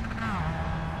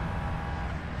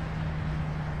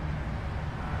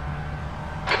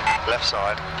 Left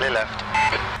side. Clear left.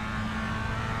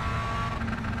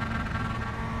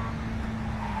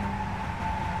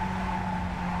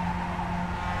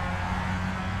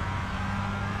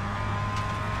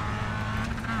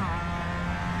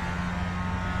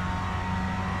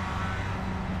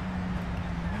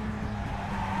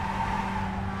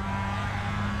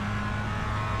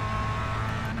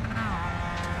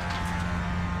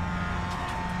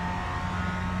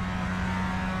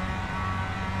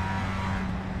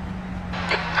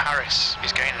 Harris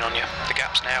is gaining on you. The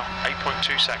gap's now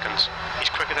 8.2 seconds. He's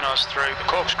quicker than us through the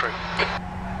corkscrew.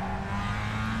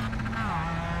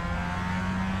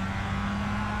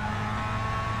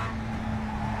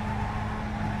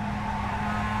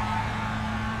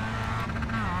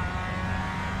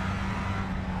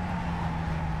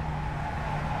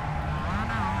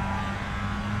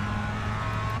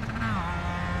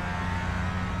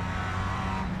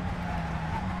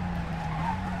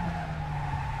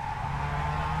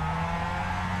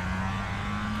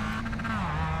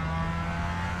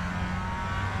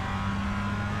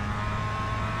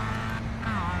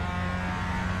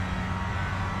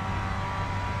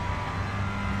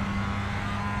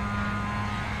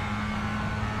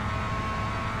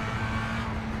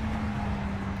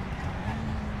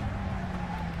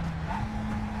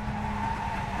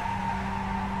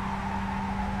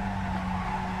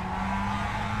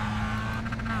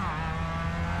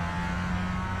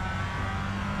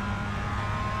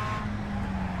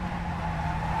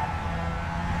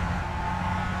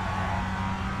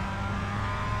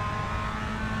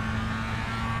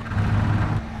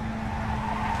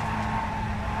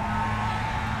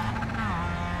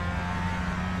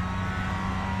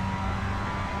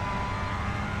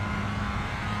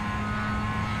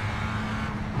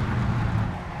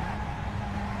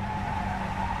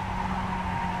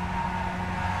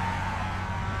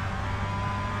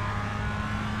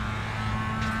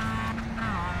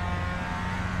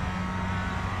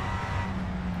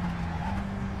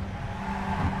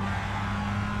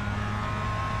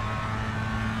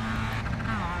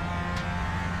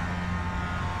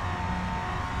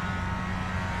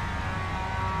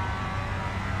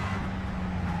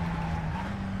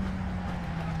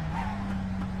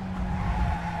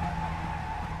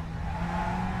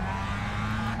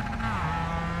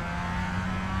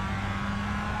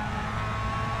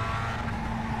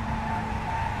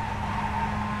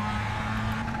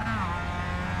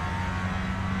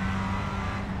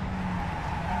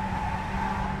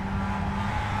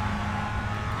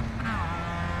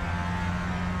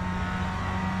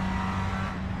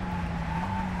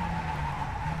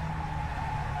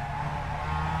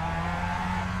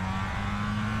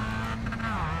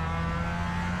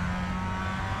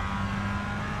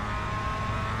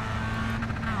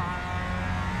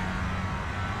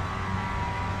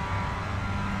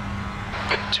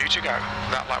 2 to go.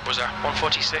 That lap was a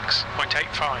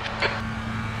 146.85.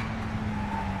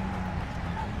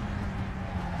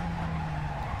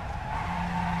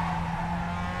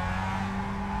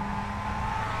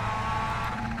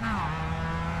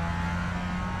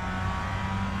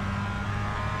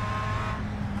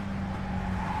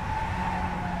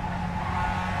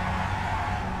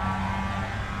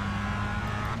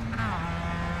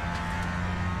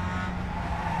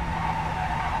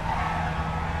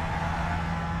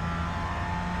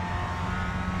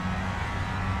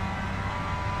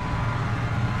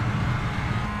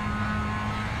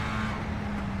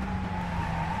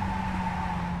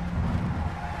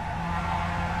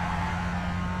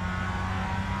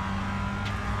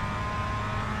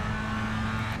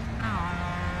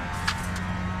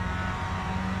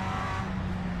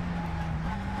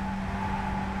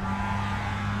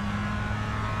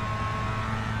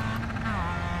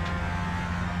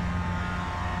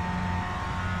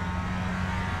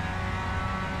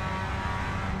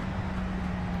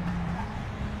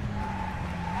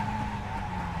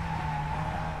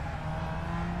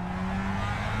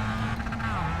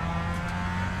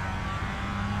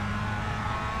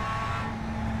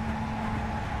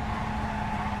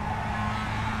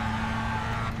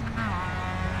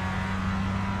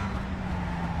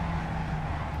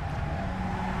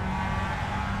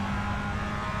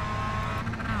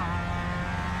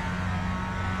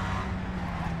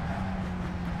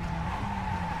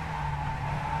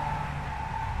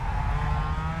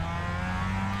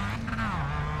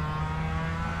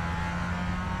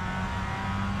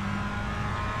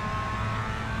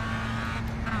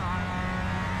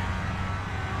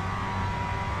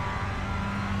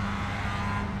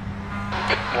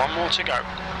 One more to go.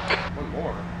 One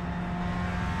more?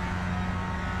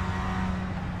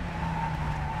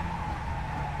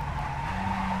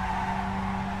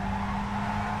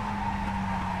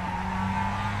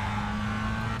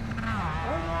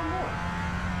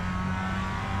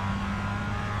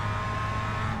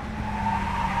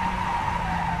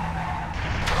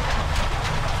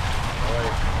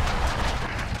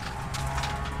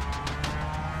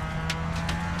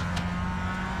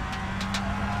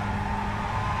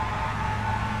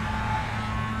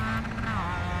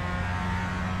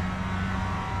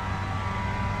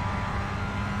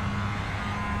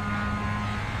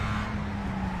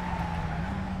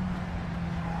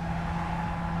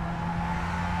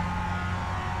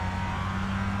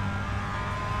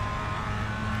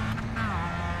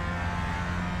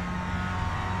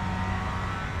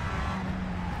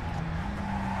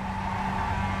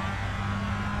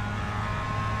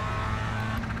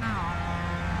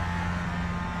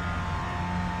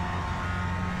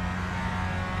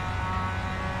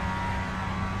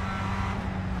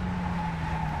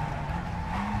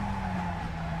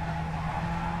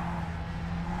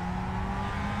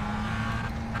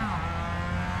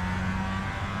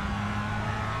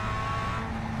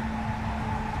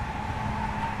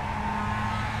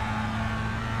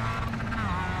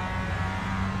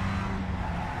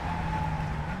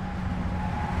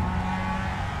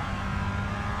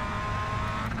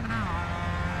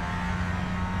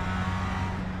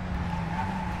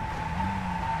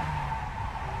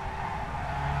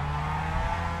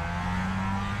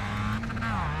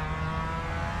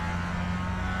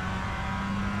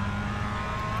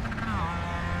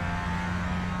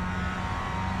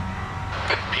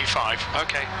 P5.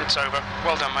 Okay, it's over.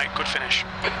 Well done, mate. Good finish.